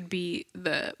where it could be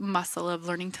the muscle of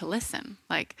learning to listen.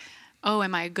 Like, oh,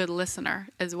 am I a good listener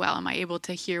as well? Am I able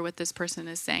to hear what this person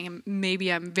is saying? And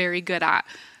maybe I'm very good at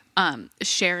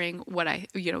sharing what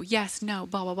yes, no,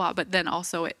 blah, blah, blah. But then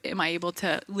also, am I able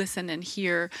to listen and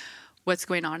hear what's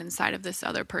going on inside of this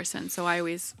other person? So I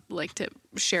always like to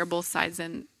share both sides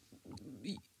and,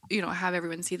 have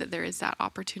everyone see that there is that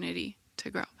opportunity to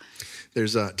grow.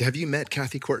 Have you met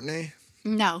Kathy Courtenay?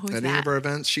 No, who's at that? Any of our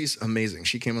events? She's amazing.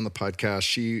 She came on the podcast.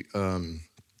 She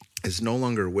is no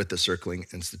longer with the Circling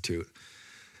Institute,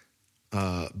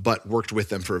 but worked with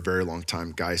them for a very long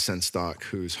time. Guy Senstock,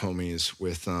 who's homies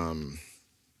with the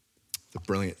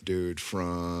brilliant dude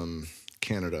from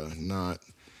Canada, not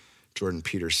Jordan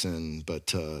Peterson, but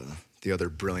the other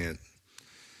brilliant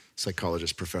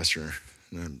psychologist professor.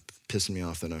 And I'm pissing me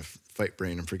off that I fight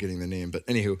brain. I'm forgetting the name. But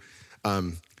anywho,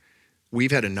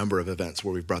 we've had a number of events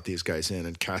where we've brought these guys in,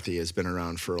 and Kathy has been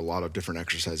around for a lot of different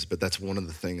exercises. But that's one of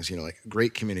the things, like,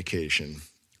 great communication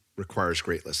requires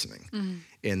great listening.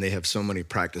 And they have so many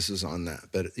practices on that.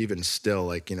 But even still,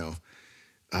 like,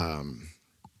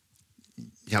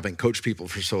 having coached people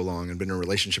for so long and been in a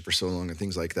relationship for so long and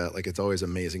things like that, like, it's always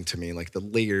amazing to me, like, the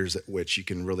layers at which you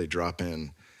can really drop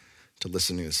in to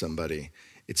listening to somebody.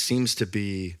 It seems to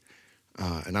be,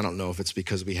 and I don't know if it's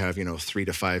because we have, 3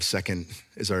 to 5 second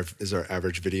is our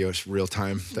average video. It's real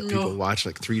time that people watch.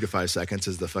 Like, 3 to 5 seconds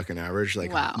is the fucking average.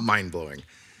 Like, wow. Mind blowing.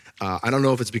 I don't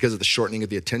know if it's because of the shortening of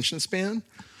the attention span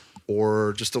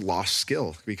or just a lost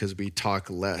skill, because we talk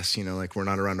less, like, we're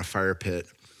not around a fire pit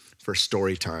for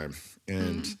story time.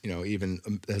 And, even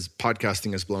as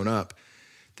podcasting has blown up,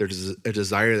 there's a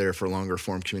desire there for longer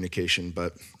form communication,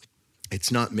 but it's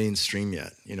not mainstream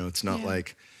yet. It's not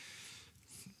like,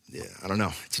 I don't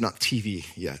know. It's not TV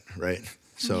yet, right?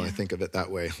 So I think of it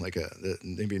that way. Like,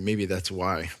 maybe that's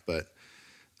why, but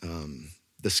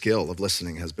the skill of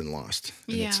listening has been lost.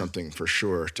 And it's something for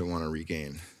sure to want to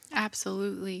regain.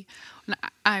 Absolutely.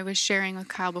 I was sharing with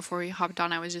Kyle before we hopped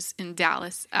on. I was just in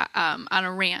Dallas on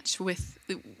a ranch with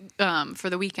for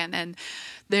the weekend, and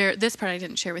this part I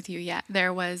didn't share with you yet.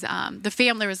 There was the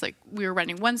family. There was like we were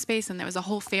renting one space, and there was a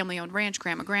whole family-owned ranch.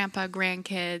 Grandma, grandpa,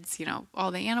 grandkids. You know,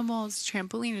 all the animals,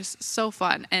 trampoline, just so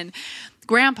fun. And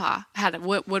Grandpa had a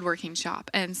woodworking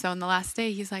shop, and so on the last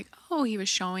day, he's like, "Oh," he was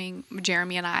showing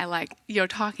Jeremy and I, like, you know,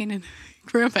 talking in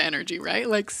grandpa energy, right?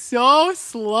 Like so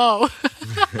slow.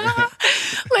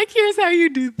 Like, here's how you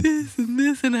do this and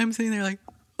this, and I'm sitting there like,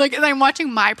 and I'm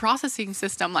watching my processing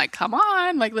system, like, come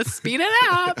on, like, let's speed it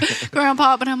up,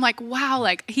 Grandpa. But I'm like, wow,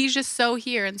 like, he's just so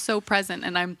here and so present,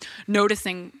 and I'm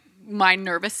noticing my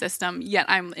nervous system, yet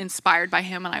I'm inspired by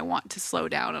him, and I want to slow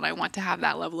down, and I want to have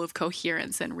that level of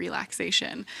coherence and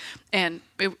relaxation. And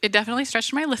it definitely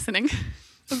stretched my listening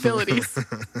abilities.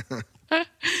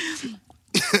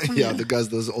 Yeah,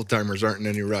 those old timers aren't in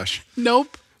any rush.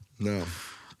 Nope. No.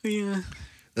 Yeah.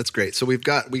 That's great. So we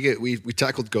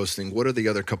tackled ghosting. What are the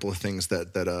other couple of things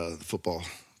that the football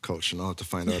coach, and I'll have to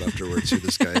find out afterwards who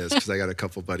this guy is, because I got a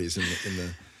couple buddies in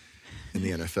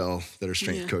the NFL that are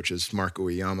strength coaches, Mark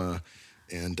Uyama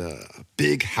and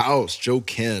Big House, Joe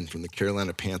Ken from the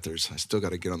Carolina Panthers. I still got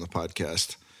to get on the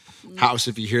podcast. House,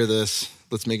 if you hear this,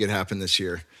 let's make it happen this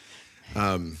year.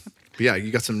 But yeah,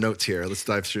 you got some notes here. Let's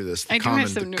dive through this. I do have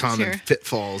some notes common here.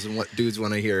 pitfalls and what dudes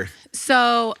want to hear.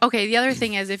 So, okay, the other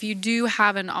thing is, if you do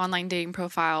have an online dating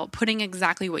profile, putting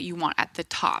exactly what you want at the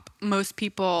top. Most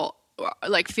people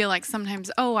like feel like sometimes,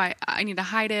 oh, I need to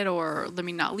hide it, or let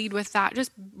me not lead with that,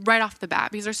 just right off the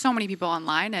bat, because there's so many people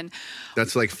online, and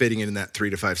that's like fitting in that 3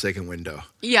 to 5 second window.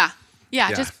 Yeah.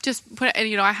 Just put it. And,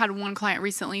 you know, I had one client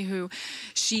recently who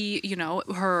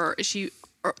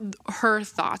her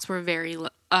thoughts were very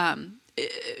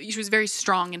she was very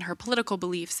strong in her political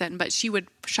beliefs, but she would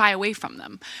shy away from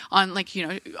them on, like, you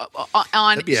know,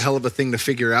 on. That'd be a hell of a thing to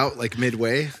figure out, like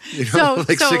midway, you know, so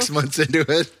 6 months into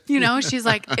it. You know, she's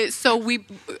like,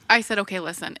 I said, okay,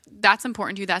 listen, that's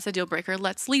important to you. That's a deal breaker.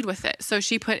 Let's lead with it. So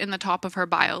she put in the top of her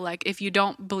bio, like, if you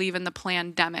don't believe in the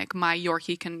pandemic, my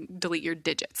Yorkie can delete your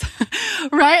digits,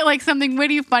 right? Like something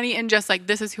witty, funny, and just like,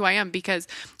 this is who I am.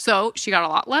 So she got a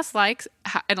lot less likes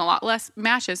and a lot less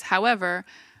matches. However,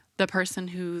 the person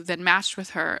who then matched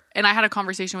with her, and I had a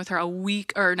conversation with her a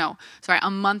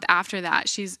month after that.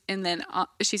 She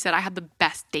said, I had the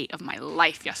best date of my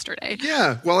life yesterday.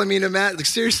 Yeah. Well, I mean, like,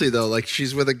 seriously though, like,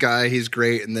 she's with a guy, he's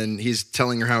great, and then he's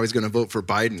telling her how he's going to vote for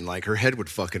Biden. Like, her head would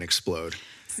fucking explode.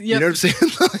 Yep. You know what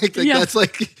I'm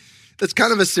saying? That's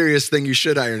kind of a serious thing. You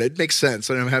should iron it. It makes sense.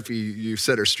 And I'm happy you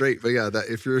set her straight. But yeah, that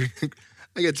if you're,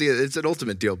 I get to see it. It's an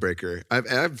ultimate deal breaker. I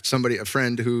have a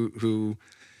friend who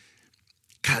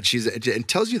God, it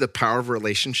tells you the power of a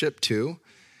relationship too.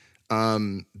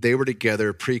 They were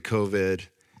together pre-COVID,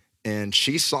 and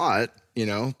she saw it, you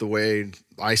know, the way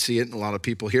I see it, and a lot of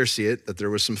people here see it, that there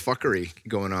was some fuckery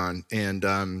going on,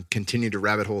 and continued to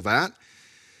rabbit hole that.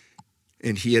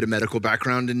 And he had a medical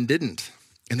background and didn't.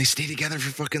 And they stayed together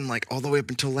for fucking, like, all the way up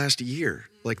until last year,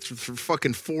 like for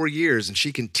fucking 4 years. And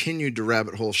she continued to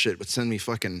rabbit hole shit, would send me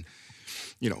fucking,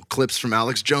 you know, clips from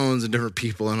Alex Jones and different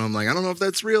people. And I'm like, I don't know if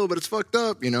that's real, but it's fucked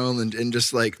up, you know? And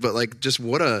just like, but like, just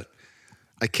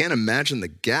I can't imagine the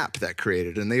gap that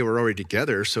created. And they were already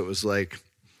together. So it was like,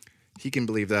 he can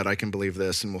believe that, I can believe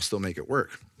this, and we'll still make it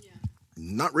work. Yeah.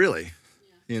 Not really.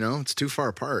 Yeah. You know, it's too far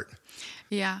apart.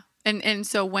 Yeah. And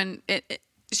so when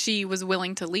she was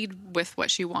willing to lead with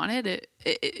what she wanted,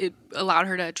 it allowed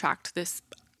her to attract this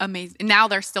amazing. Now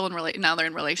they're still in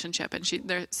relationship, and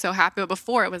they're so happy. But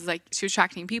before, it was like she was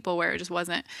attracting people where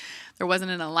there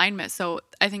wasn't an alignment. So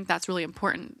I think that's really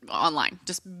important online.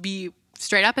 Just be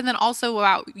straight up, and then also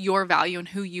about your value and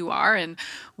who you are and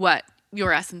what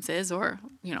your essence is, or,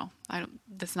 you know,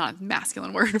 that's not a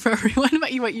masculine word for everyone,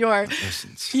 but what your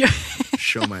essence. Yeah.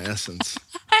 Show my essence.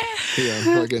 Yeah,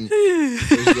 fucking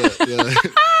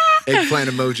the eggplant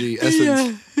emoji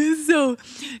essence. Yeah. So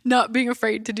not being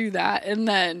afraid to do that. And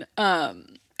then,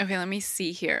 okay, let me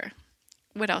see here.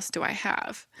 What else do I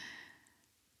have?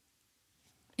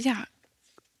 Yeah.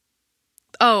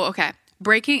 Oh, okay.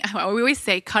 Breaking, we always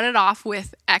say, cut it off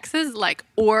with exes, like,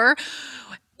 or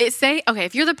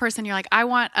if you're the person, you're like, I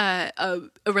want a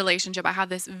relationship, I have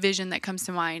this vision that comes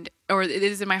to mind, or it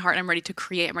is in my heart, and I'm ready to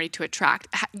create, I'm ready to attract,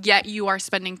 yet you are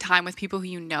spending time with people who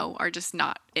you know are just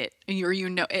not it, and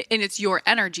and it's your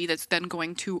energy that's then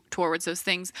going towards those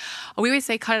things. We always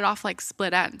say, cut it off like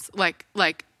split ends, like,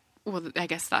 well, I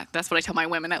guess that's what I tell my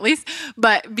women, at least,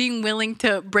 but being willing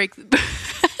to break...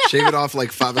 Shave it off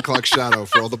like 5 o'clock shadow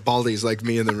for all the baldies like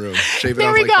me in the room. Shave it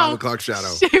off like 5 o'clock shadow.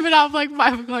 Shave it off like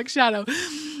 5 o'clock shadow.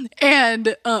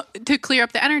 and to clear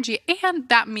up the energy. And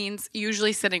that means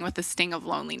usually sitting with the sting of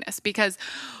loneliness, because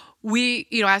we,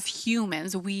 as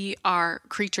humans, we are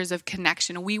creatures of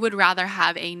connection. We would rather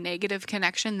have a negative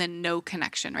connection than no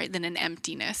connection, right? Than an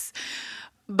emptiness.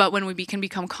 But when we can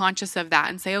become conscious of that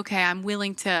and say, okay, I'm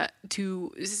willing to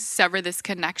sever this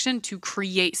connection to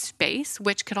create space,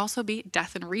 which could also be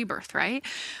death and rebirth, right?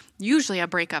 Usually a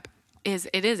breakup is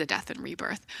a death and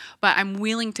rebirth, but I'm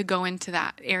willing to go into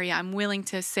that area. I'm willing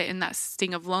to sit in that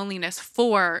sting of loneliness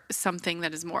for something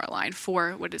that is more aligned,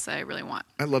 for what it is that I really want.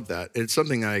 I love that. It's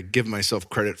something I give myself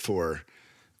credit for,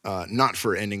 not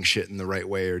for ending shit in the right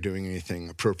way or doing anything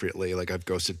appropriately. Like I've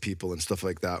ghosted people and stuff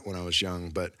like that when I was young,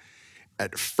 but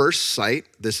at first sight,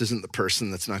 this isn't the person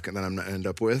that I'm not end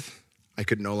up with. I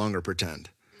could no longer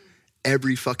pretend.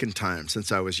 Every fucking time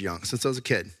since I was young, since I was a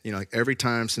kid, like every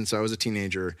time since I was a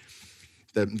teenager,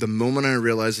 the moment I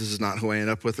realized this is not who I end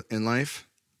up with in life,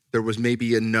 there was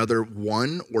maybe another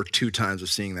 1 or 2 times of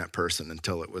seeing that person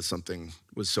until it was something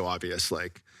was so obvious,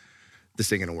 like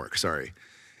this ain't gonna work. Sorry.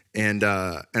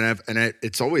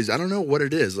 It's always, I don't know what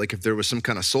it is. Like if there was some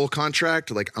kind of soul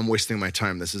contract, like I'm wasting my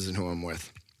time. This isn't who I'm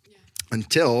with. Yeah.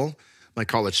 Until my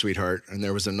college sweetheart, and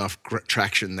there was enough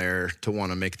traction there to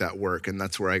want to make that work. And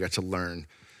that's where I got to learn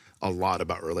a lot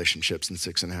about relationships in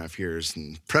 6.5 years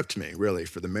and prepped me really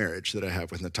for the marriage that I have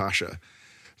with Natasha.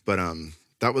 But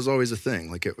that was always a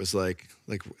thing. Like it was like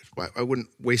I wouldn't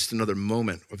waste another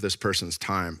moment of this person's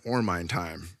time or my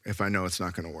time if I know it's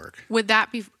not going to work. Would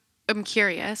that be, I'm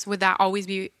curious, would that always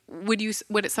be, would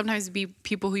it sometimes be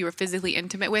people who you were physically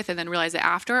intimate with and then realize it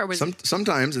after? Or was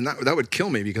sometimes, and that would kill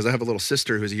me because I have a little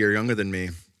sister who's a year younger than me,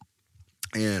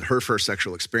 and her first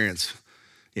sexual experience,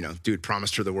 dude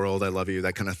promised her the world, I love you,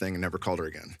 that kind of thing, and never called her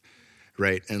again,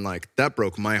 right? And like that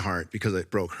broke my heart because it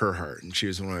broke her heart, and she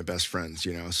was one of my best friends,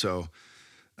 so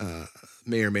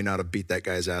may or may not have beat that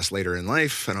guy's ass later in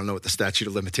life. I don't know what the statute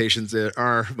of limitations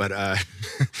are, but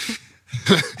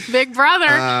Big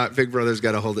brother. Big brother's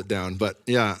got to hold it down. But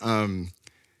yeah,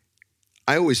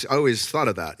 I always thought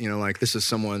of that, like this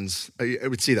is I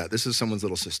would see that this is someone's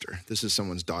little sister. This is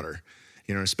someone's daughter,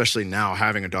 especially now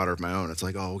having a daughter of my own. It's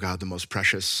like, oh God, the most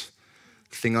precious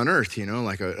thing on earth,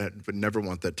 like I would never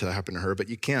want that to happen to her, but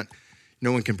you can't,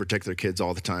 no one can protect their kids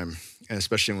all the time. And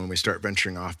especially when we start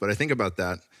venturing off. But I think about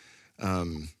that.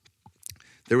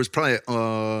 There was probably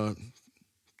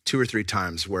 2 or 3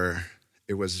 times where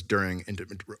it was during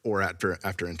intimate or after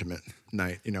intimate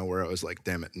night, where I was like,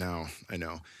 damn it, now I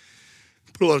know.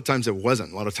 But a lot of times it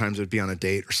wasn't. A lot of times it would be on a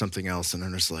date or something else, and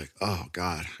I'm just like, oh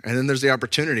God. And then there's the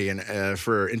opportunity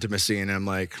for intimacy, and I'm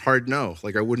like, hard no.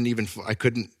 Like I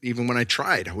couldn't, even when I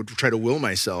tried, I would try to will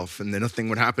myself, and then nothing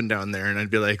would happen down there, and I'd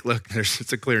be like, look,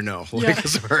 it's a clear no. Like, yeah.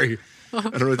 Sorry, I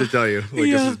don't know what to tell you. Like,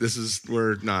 yeah. this is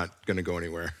we're not going to go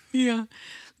anywhere. Yeah.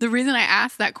 The reason I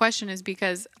asked that question is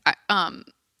because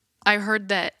I heard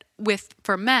that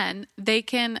for men, they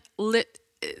can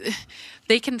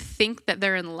think that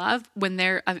they're in love when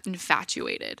they're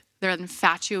infatuated. They're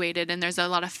infatuated and there's a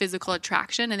lot of physical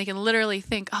attraction, and they can literally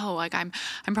think, oh, like I'm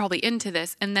probably into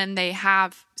this. And then they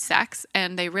have sex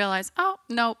and they realize, oh,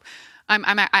 nope, I'm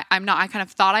not. I kind of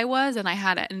thought I was, and I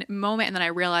had a moment, and then I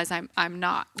realized I'm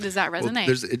not. Does that resonate?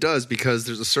 Well, it does, because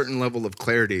there's a certain level of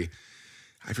clarity.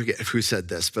 I forget who said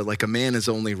this, but like a man is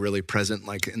only really present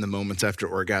like in the moments after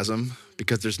orgasm,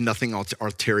 because there's nothing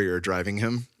ulterior driving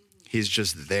him. He's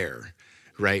just there,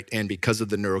 right? And because of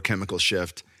the neurochemical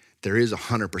shift, there is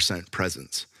 100%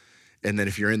 presence. And then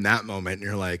if you're in that moment and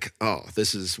you're like, oh,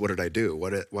 this is, what did I do?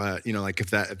 What like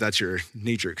if that's your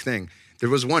knee-jerk thing. There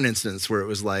was one instance where it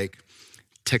was like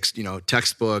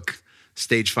textbook,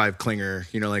 stage 5 clinger,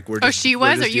 like we're just. Oh, she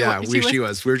was? She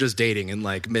was. We were just dating, and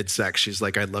like mid-sex, she's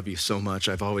like, I love you so much.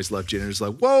 I've always loved you. And it was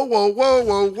like, whoa.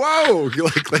 You're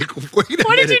like, wait a minute.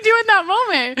 What did you do in that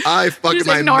moment?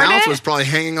 My mouth was probably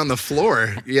hanging on the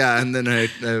floor. Yeah. And then I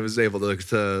was able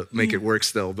to make it work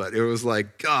still. But it was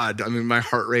like, God, my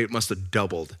heart rate must have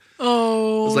doubled.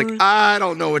 Oh. I was like, I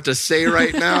don't know what to say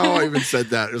right now. I even said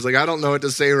that. It was like, I don't know what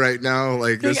to say right now.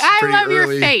 Like this is pretty I love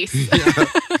early. your face.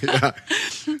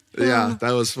 Yeah,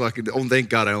 that was fucking. Oh, thank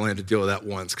God I only had to deal with that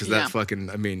once, because that fucking.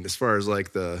 As far as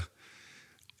like the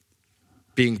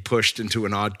being pushed into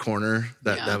an odd corner,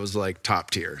 that was like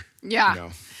top tier. Yeah.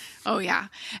 Oh yeah,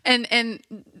 and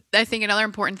I think another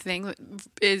important thing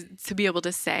is to be able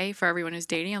to say for everyone who's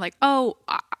dating, like, oh,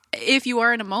 if you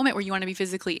are in a moment where you want to be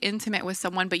physically intimate with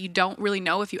someone, but you don't really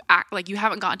know if you act like you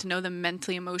haven't gotten to know them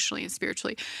mentally, emotionally, and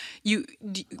spiritually,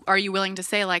 are you willing to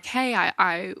say like, hey,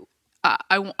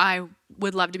 I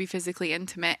would love to be physically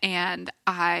intimate, and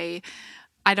I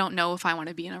I don't know if I want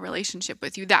to be in a relationship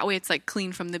with you. That way it's like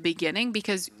clean from the beginning,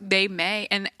 because they may,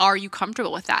 and are you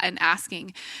comfortable with that? And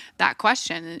asking that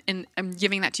question, and I'm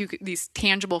giving that to you, these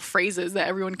tangible phrases that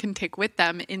everyone can take with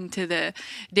them into the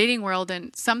dating world.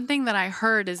 And something that I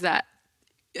heard is that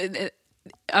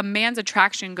a man's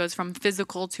attraction goes from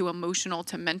physical to emotional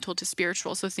to mental to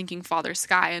spiritual. So thinking father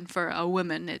sky, and for a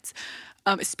woman, it's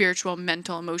spiritual,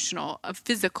 mental, emotional,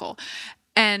 physical.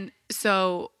 And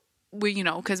so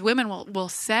because women will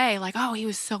say like, oh, he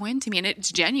was so into me, and it's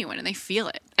genuine and they feel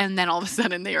it. And then all of a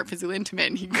sudden they are physically intimate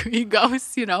and he goes,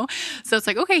 So it's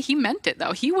like, okay, he meant it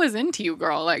though. He was into you,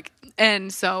 girl. Like,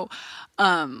 and so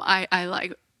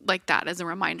I like that as a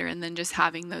reminder. And then just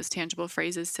having those tangible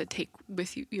phrases to take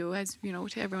with you as, to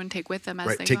everyone take with them as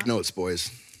right. they Take go. notes,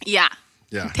 boys. Yeah.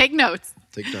 Yeah. Take notes.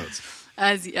 Take notes.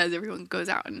 As everyone goes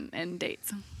out and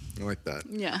dates. I like that.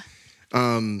 Yeah.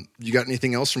 You got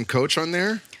anything else from Coach on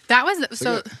there? That was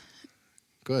so.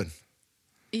 Good.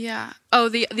 Yeah. Oh,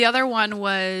 the other one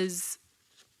was,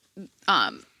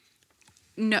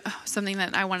 no, something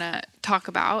that I want to talk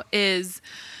about is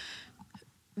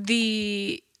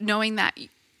the knowing that in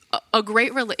a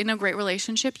great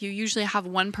relationship, you usually have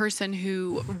one person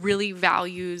who really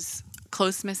values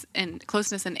closeness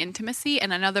and intimacy,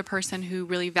 and another person who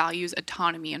really values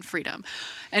autonomy and freedom.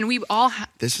 And we all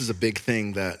this is a big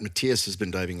thing that Matthias has been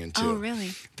diving into. Oh,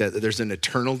 really? That there's an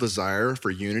eternal desire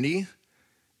for unity,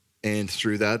 and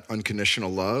through that, unconditional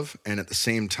love. And at the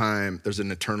same time, there's an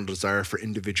eternal desire for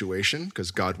individuation,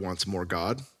 because God wants more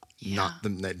God. Yeah. Not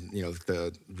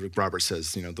the Robert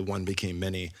says, the one became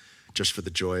many just for the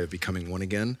joy of becoming one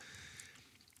again.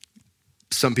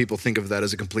 Some people think of that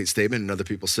as a complete statement, and other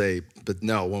people say, but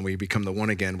no, when we become the one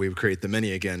again, we create the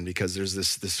many again, because there's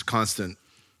this constant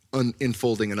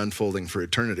unfolding and unfolding for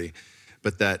eternity.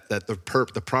 But that the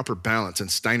proper balance,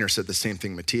 and Steiner said the same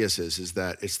thing Matthias is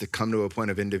that it's to come to a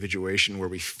point of individuation where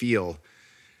we feel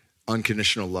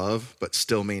unconditional love, but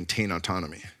still maintain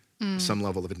autonomy, some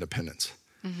level of independence,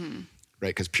 right?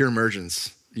 Because pure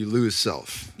emergence, you lose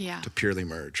self to purely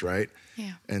merge, right?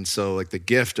 Yeah. And so like the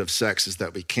gift of sex is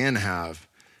that we can have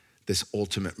this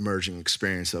ultimate merging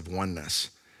experience of oneness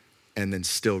and then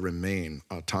still remain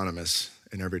autonomous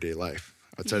in everyday life.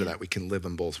 Outside of that, we can live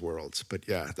in both worlds. But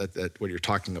yeah, that what you're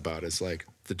talking about is like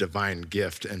the divine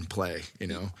gift and play,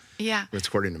 Yeah. It's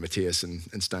according to Matthias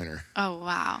and Steiner. Oh,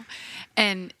 wow.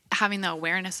 And having the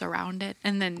awareness around it,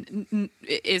 and then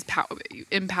is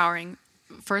empowering,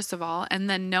 first of all, and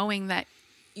then knowing that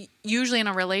usually in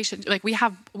a relationship, like we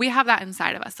have that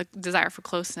inside of us, the desire for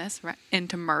closeness, right, and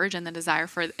to merge, and the desire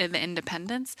for the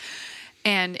independence.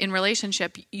 And in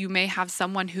relationship, you may have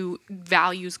someone who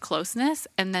values closeness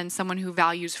and then someone who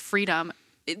values freedom.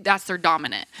 That's their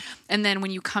dominant. And then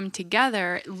when you come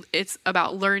together, it's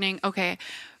about learning, okay,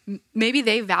 maybe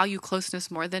they value closeness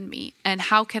more than me. And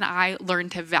how can I learn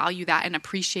to value that and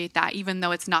appreciate that, even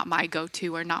though it's not my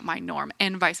go-to or not my norm,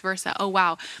 and vice versa. Oh,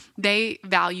 wow, they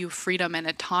value freedom and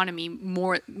autonomy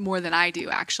more than I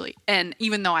do, actually. And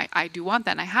even though I do want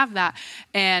that and I have that,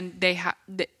 and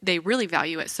they really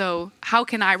value it. So how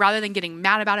can I, rather than getting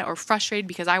mad about it or frustrated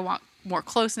because I want more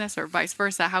closeness or vice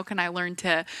versa, how can I learn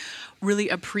to really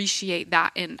appreciate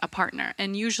that in a partner?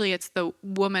 And usually it's the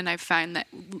woman I find that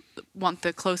want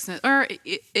the closeness, or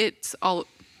it's all,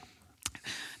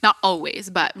 not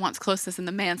always, but wants closeness, and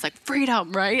the man's like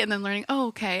freedom, right? And then learning, oh,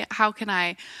 okay, how can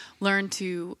I learn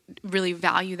to really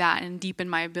value that and deepen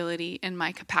my ability and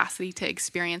my capacity to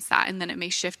experience that? And then it may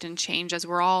shift and change as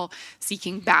we're all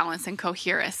seeking balance and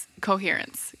coherence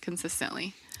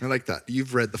consistently. I like that.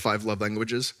 You've read the 5 love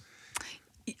languages?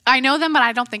 I know them, but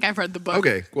I don't think I've read the book.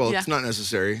 Okay, well, It's not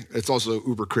necessary. It's also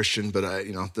uber Christian, but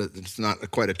it's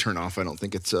not quite a turnoff. I don't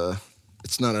think it's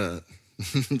not a.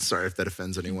 Sorry if that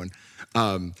offends anyone.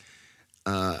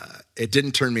 It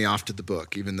didn't turn me off to the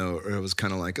book, even though it was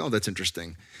kind of like, oh, that's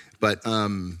interesting. But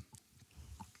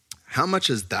how much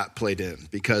has that played in?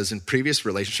 Because in previous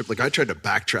relationship, like I tried to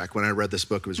backtrack when I read this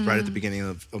book. It was right at the beginning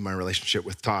of my relationship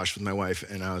with Tosh, with my wife,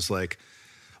 and I was like,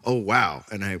 oh, wow.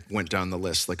 And I went down the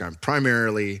list. Like I'm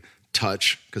primarily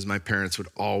touch, because my parents would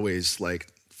always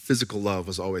physical love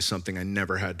was always something I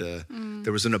never had to,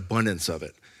 there was an abundance of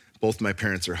it. Both my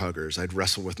parents are huggers. I'd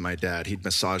wrestle with my dad. He'd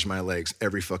massage my legs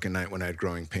every fucking night when I had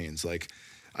growing pains. Like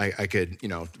I could,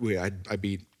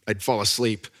 I'd fall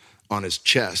asleep on his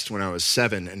chest when I was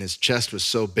 7, and his chest was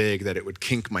so big that it would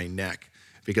kink my neck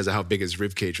because of how big his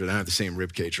rib cage was. I don't have the same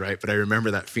rib cage, right? But I remember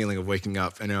that feeling of waking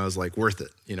up, and I was like, worth it.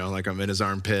 Like I'm in his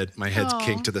armpit, my head's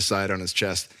kinked to the side on his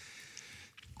chest.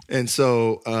 And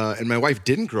so, and my wife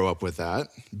didn't grow up with that,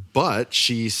 but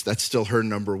that's still her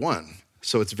number one.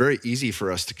 So it's very easy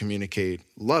for us to communicate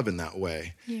love in that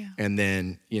way. Yeah. And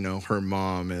then, her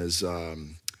mom is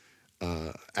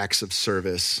acts of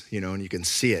service, and you can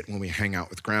see it when we hang out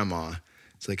with grandma.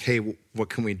 It's like, hey, what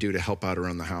can we do to help out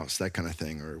around the house? That kind of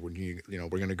thing. Or when we're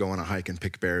going to go on a hike and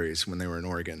pick berries when they were in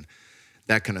Oregon,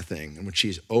 that kind of thing. And when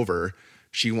she's over,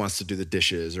 she wants to do the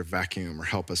dishes or vacuum or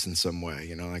help us in some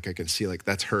way. Like I can see like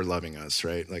that's her loving us,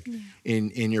 right? Like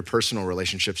in your personal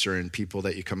relationships or in people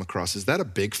that you come across, is that a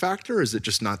big factor or is it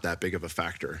just not that big of a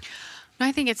factor?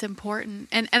 I think it's important.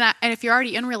 And if you're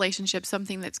already in a relationship,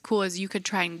 something that's cool is you could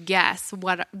try and guess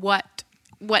what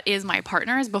is my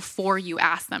partner's before you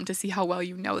ask them to see how well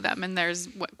you know them. And there's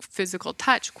physical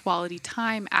touch, quality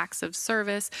time, acts of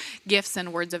service, gifts,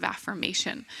 and words of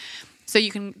affirmation. So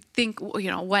you can think,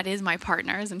 what is my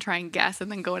partner's and try and guess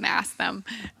and then go and ask them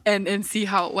and see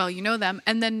how well you know them.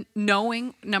 And then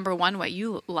knowing, number one, what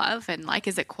you love and like,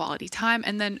 is it quality time?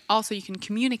 And then also you can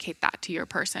communicate that to your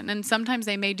person. And sometimes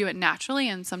they may do it naturally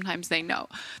and sometimes they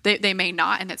may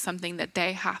not. And it's something that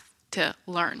they have to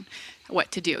learn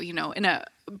what to do. In a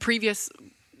previous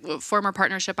former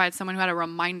partnership, I had someone who had a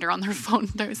reminder on their phone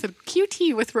that said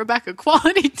QT with Rebecca,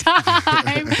 quality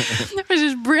time, which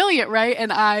is brilliant, right?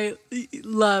 And I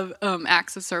love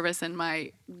acts of service, and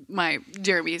my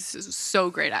Jeremy is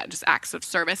so great at just acts of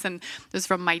service. And this is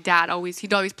from my dad.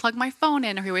 He'd always plug my phone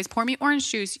in, or he'd always pour me orange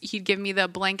juice. He'd give me the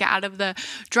blanket out of the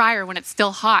dryer when it's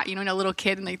still hot, a little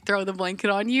kid, and they throw the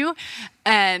blanket on you.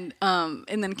 And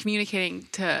then communicating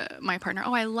to my partner,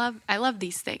 I love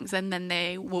these things, and then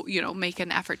they will make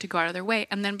an effort to go out of their way,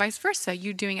 and then vice versa,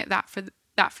 you doing it that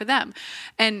for them.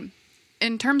 And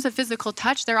in terms of physical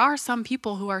touch, there are some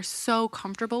people who are so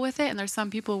comfortable with it, and there's some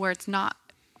people where it's not.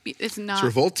 It's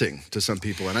revolting to some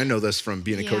people, and I know this from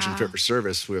being a coach in fit for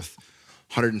service with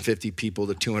 150 people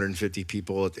to 250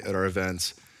 people at our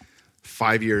events.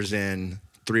 5 years in,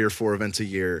 3 or 4 events a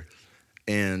year.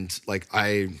 And like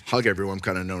I hug everyone. I'm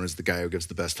kind of known as the guy who gives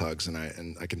the best hugs, and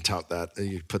I can tout that.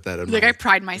 You put that in. I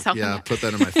pride myself. Yeah, put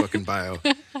that in my fucking bio.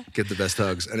 Get the best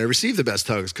hugs, and I receive the best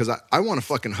hugs because I want to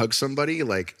fucking hug somebody.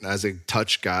 Like as a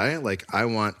touch guy, like I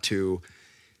want to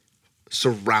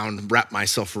wrap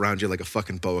myself around you like a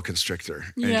fucking boa constrictor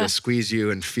and just squeeze you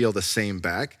and feel the same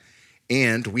back.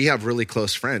 And we have really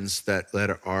close friends that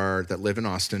live in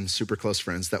Austin, super close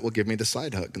friends that will give me the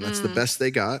side hug, and that's the best they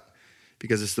got.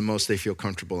 Because it's the most they feel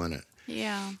comfortable in it.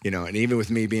 Yeah. And even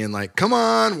with me being like, come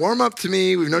on, warm up to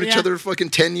me. We've known each other for fucking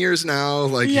 10 years now.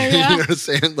 Like, you know what I'm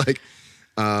saying? Like,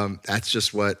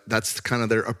 that's kind of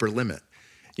their upper limit,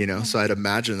 So I'd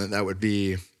imagine that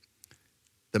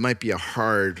might be a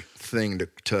hard thing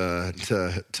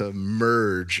to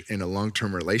merge in a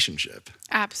long-term relationship.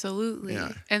 Absolutely.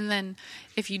 Yeah. And then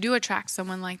if you do attract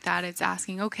someone like that, it's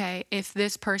asking, okay, if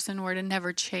this person were to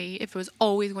never change, if it was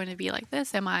always going to be like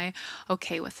this, am I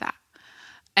okay with that?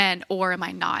 Or am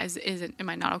I not? Am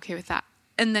I not okay with that?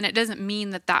 And then it doesn't mean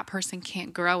that person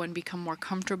can't grow and become more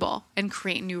comfortable and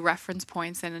create new reference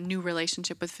points and a new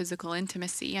relationship with physical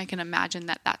intimacy. I can imagine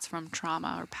that that's from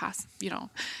trauma or past,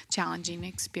 challenging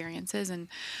experiences. And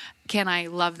can I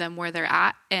love them where they're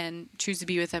at and choose to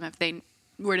be with them if they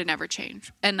were to never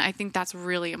change? And I think that's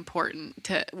really important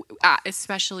to,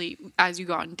 especially as you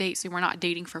go on dates. So we're not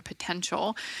dating for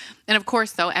potential. And of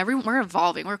course, though, we're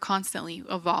evolving. We're constantly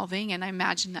evolving. And I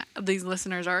imagine that these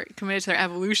listeners are committed to their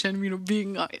evolution,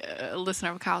 being a listener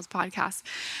of Kyle's podcast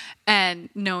and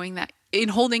knowing that in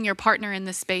holding your partner in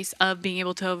the space of being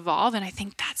able to evolve. And I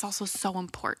think that's also so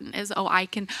important is,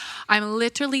 I'm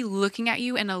literally looking at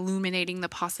you and illuminating the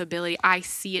possibility. I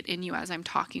see it in you as I'm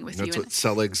talking with you. That's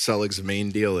what Selig's main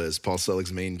deal is. Paul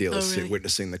Selig's main deal is really?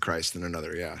 Witnessing the Christ in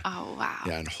another. Yeah. Oh, wow.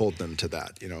 Yeah. And hold them to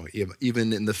that,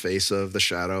 even in the face of the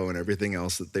shadow and everything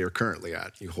else that they are currently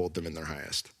at, you hold them in their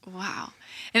highest. Wow.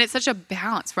 And it's such a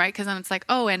balance, right? Because then it's like,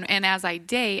 and as I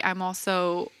date, I'm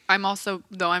also,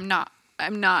 though I'm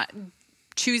not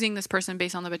choosing this person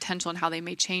based on the potential and how they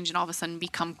may change and all of a sudden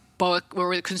become boa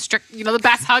or constrict, the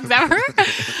best hugs ever,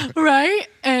 right?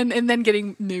 And then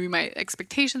getting maybe my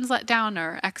expectations let down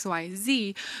or X, Y,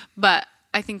 Z. But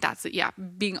I think that's it. Yeah,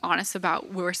 being honest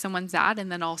about where someone's at, and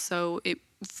then also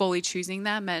fully choosing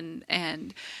them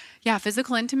and. Yeah,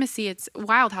 physical intimacy, it's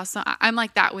wild how I'm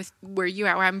like that with where you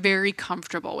are, where I'm very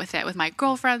comfortable with it, with my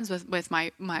girlfriends, with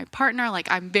my partner.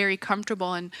 Like, I'm very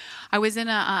comfortable. And I was in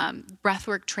a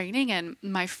breathwork training, and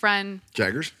my friend...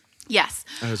 Jaggers? Yes.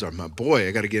 That was my boy.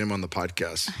 I got to get him on the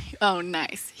podcast. Oh,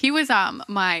 nice. He was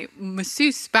my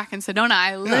masseuse back in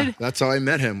Sedona. That's how I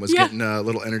met him, was getting a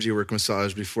little energy work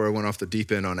massage before I went off the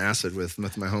deep end on acid with my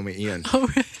homie Ian. Oh,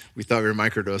 really? We thought we were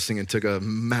microdosing and took a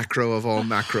macro of all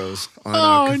macros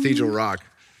on Cathedral Rock.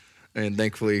 And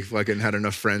thankfully, fucking had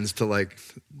enough friends to like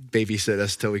babysit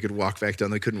us till we could walk back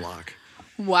down. They couldn't walk.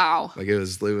 Wow. Like it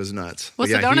was nuts. Well, But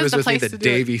yeah, he Sedona's was the with me place the to do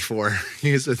day it. before.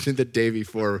 He was with me the day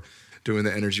before doing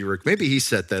the energy work. Maybe he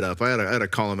set that up. I had to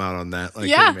call him out on that. Like,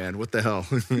 Yeah. hey man, what the hell?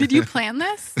 Did you plan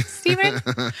this, Steven?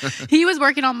 He was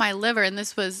working on my liver, and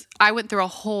I went through a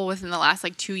whole within the last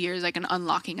like 2 years, like an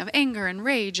unlocking of anger and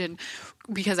rage, and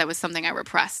because I was something I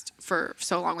repressed for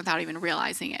so long without even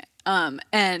realizing it.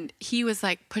 And he was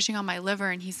like pushing on my liver,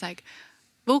 and he's like,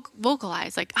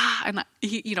 vocalize, like, and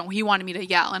he wanted me to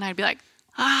yell, and I'd be like,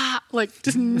 like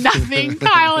just nothing,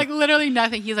 Kyle, like literally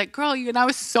nothing. He's like, girl, and I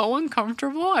was so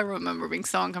uncomfortable. I remember being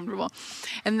so uncomfortable.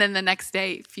 And then the next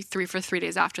day, for 3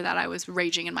 days after that, I was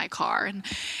raging in my car. And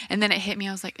then it hit me.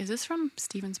 I was like, is this from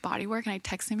Steven's Bodywork? And I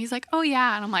texted him. He's like, oh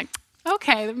yeah. And I'm like,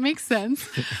 okay, that makes sense.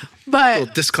 But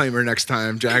Little disclaimer next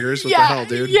time, Jaggers. What the hell,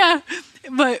 dude? Yeah.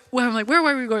 But when I'm like, where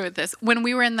were we going with this? When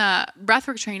we were in the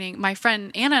breathwork training, my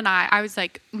friend Anna and I was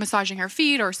like massaging her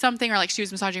feet or something, or like she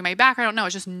was massaging my back. I don't know.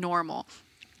 It's just normal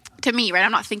to me, right?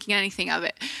 I'm not thinking anything of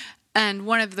it. And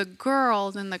one of the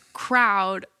girls in the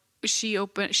crowd, she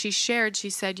shared, she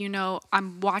said,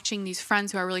 I'm watching these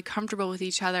friends who are really comfortable with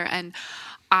each other, and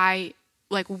I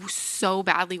like so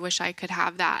badly wish I could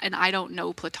have that. And I don't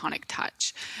know platonic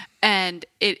touch. And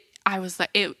I was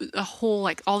like, a whole,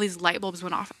 like all these light bulbs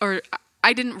went off, or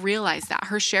I didn't realize that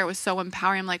her share was so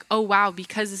empowering. I'm like, oh wow,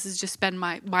 because this has just been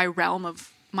my realm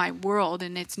of my world,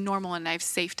 and it's normal, and I have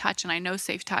safe touch, and I know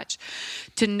safe touch.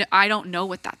 I don't know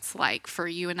what that's like for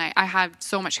you, and I have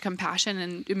so much compassion,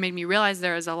 and it made me realize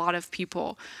there is a lot of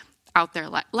people out there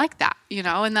like that,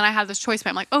 And then I had this choice, but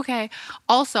I'm like, okay,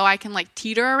 also I can like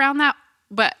teeter around that,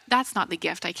 but that's not the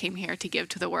gift I came here to give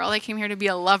to the world. I came here to be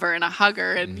a lover and a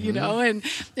hugger, and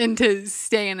and to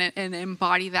stay in it and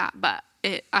embody that. But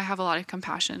I have a lot of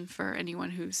compassion for anyone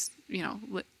who's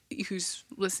who's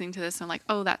listening to this and like,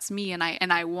 oh, that's me, and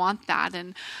I want that,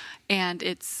 and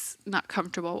it's not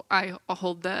comfortable. I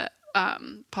hold the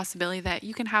possibility that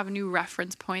you can have new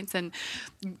reference points and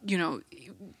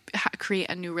create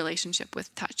a new relationship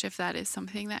with touch if that is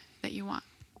something that you want.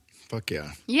 Fuck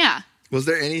yeah. Yeah. Was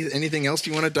there anything else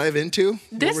you want to dive into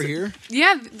over here?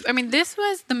 Yeah, I mean, this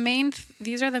was the main.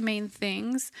 These are the main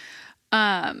things.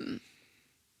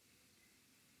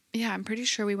 Yeah, I'm pretty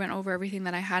sure we went over everything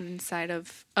that I had inside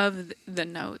of the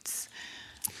notes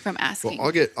from asking.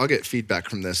 Well, I'll get feedback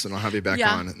from this, and I'll have you back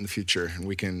Yeah. on in the future, and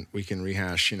we can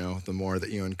rehash. The more that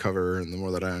you uncover, and the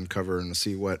more that I uncover, and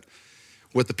see what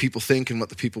the people think and what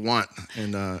the people want,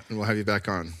 and we'll have you back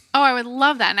on. Oh, I would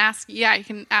love that. And you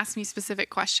can ask me specific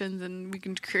questions, and we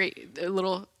can create a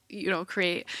little,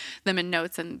 create them in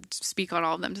notes and speak on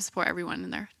all of them to support everyone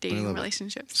in their dating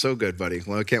relationships. So good, buddy.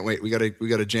 Well, I can't wait. We got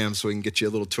to jam so we can get you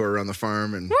a little tour around the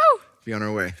farm and be on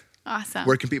our way. Awesome.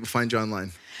 Where can people find you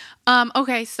online?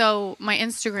 Okay, so my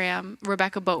Instagram,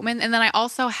 Rebecca Boatman, and then I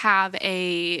also have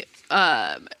a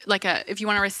if you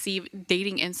want to receive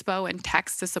dating inspo and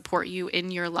text to support you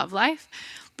in your love life,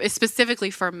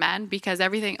 specifically for men, because a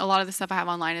lot of the stuff I have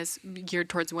online is geared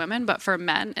towards women, but for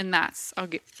men, and I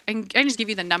can just give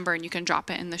you the number and you can drop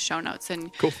it in the show notes.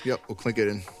 And Cool. Yep, we'll click it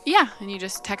in. Yeah, and you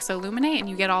just text Illuminate and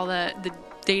you get all the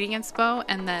dating inspo,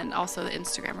 and then also the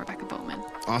Instagram, Rebecca Boatman.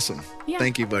 Awesome. Yeah.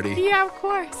 Thank you, buddy. Yeah, of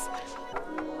course.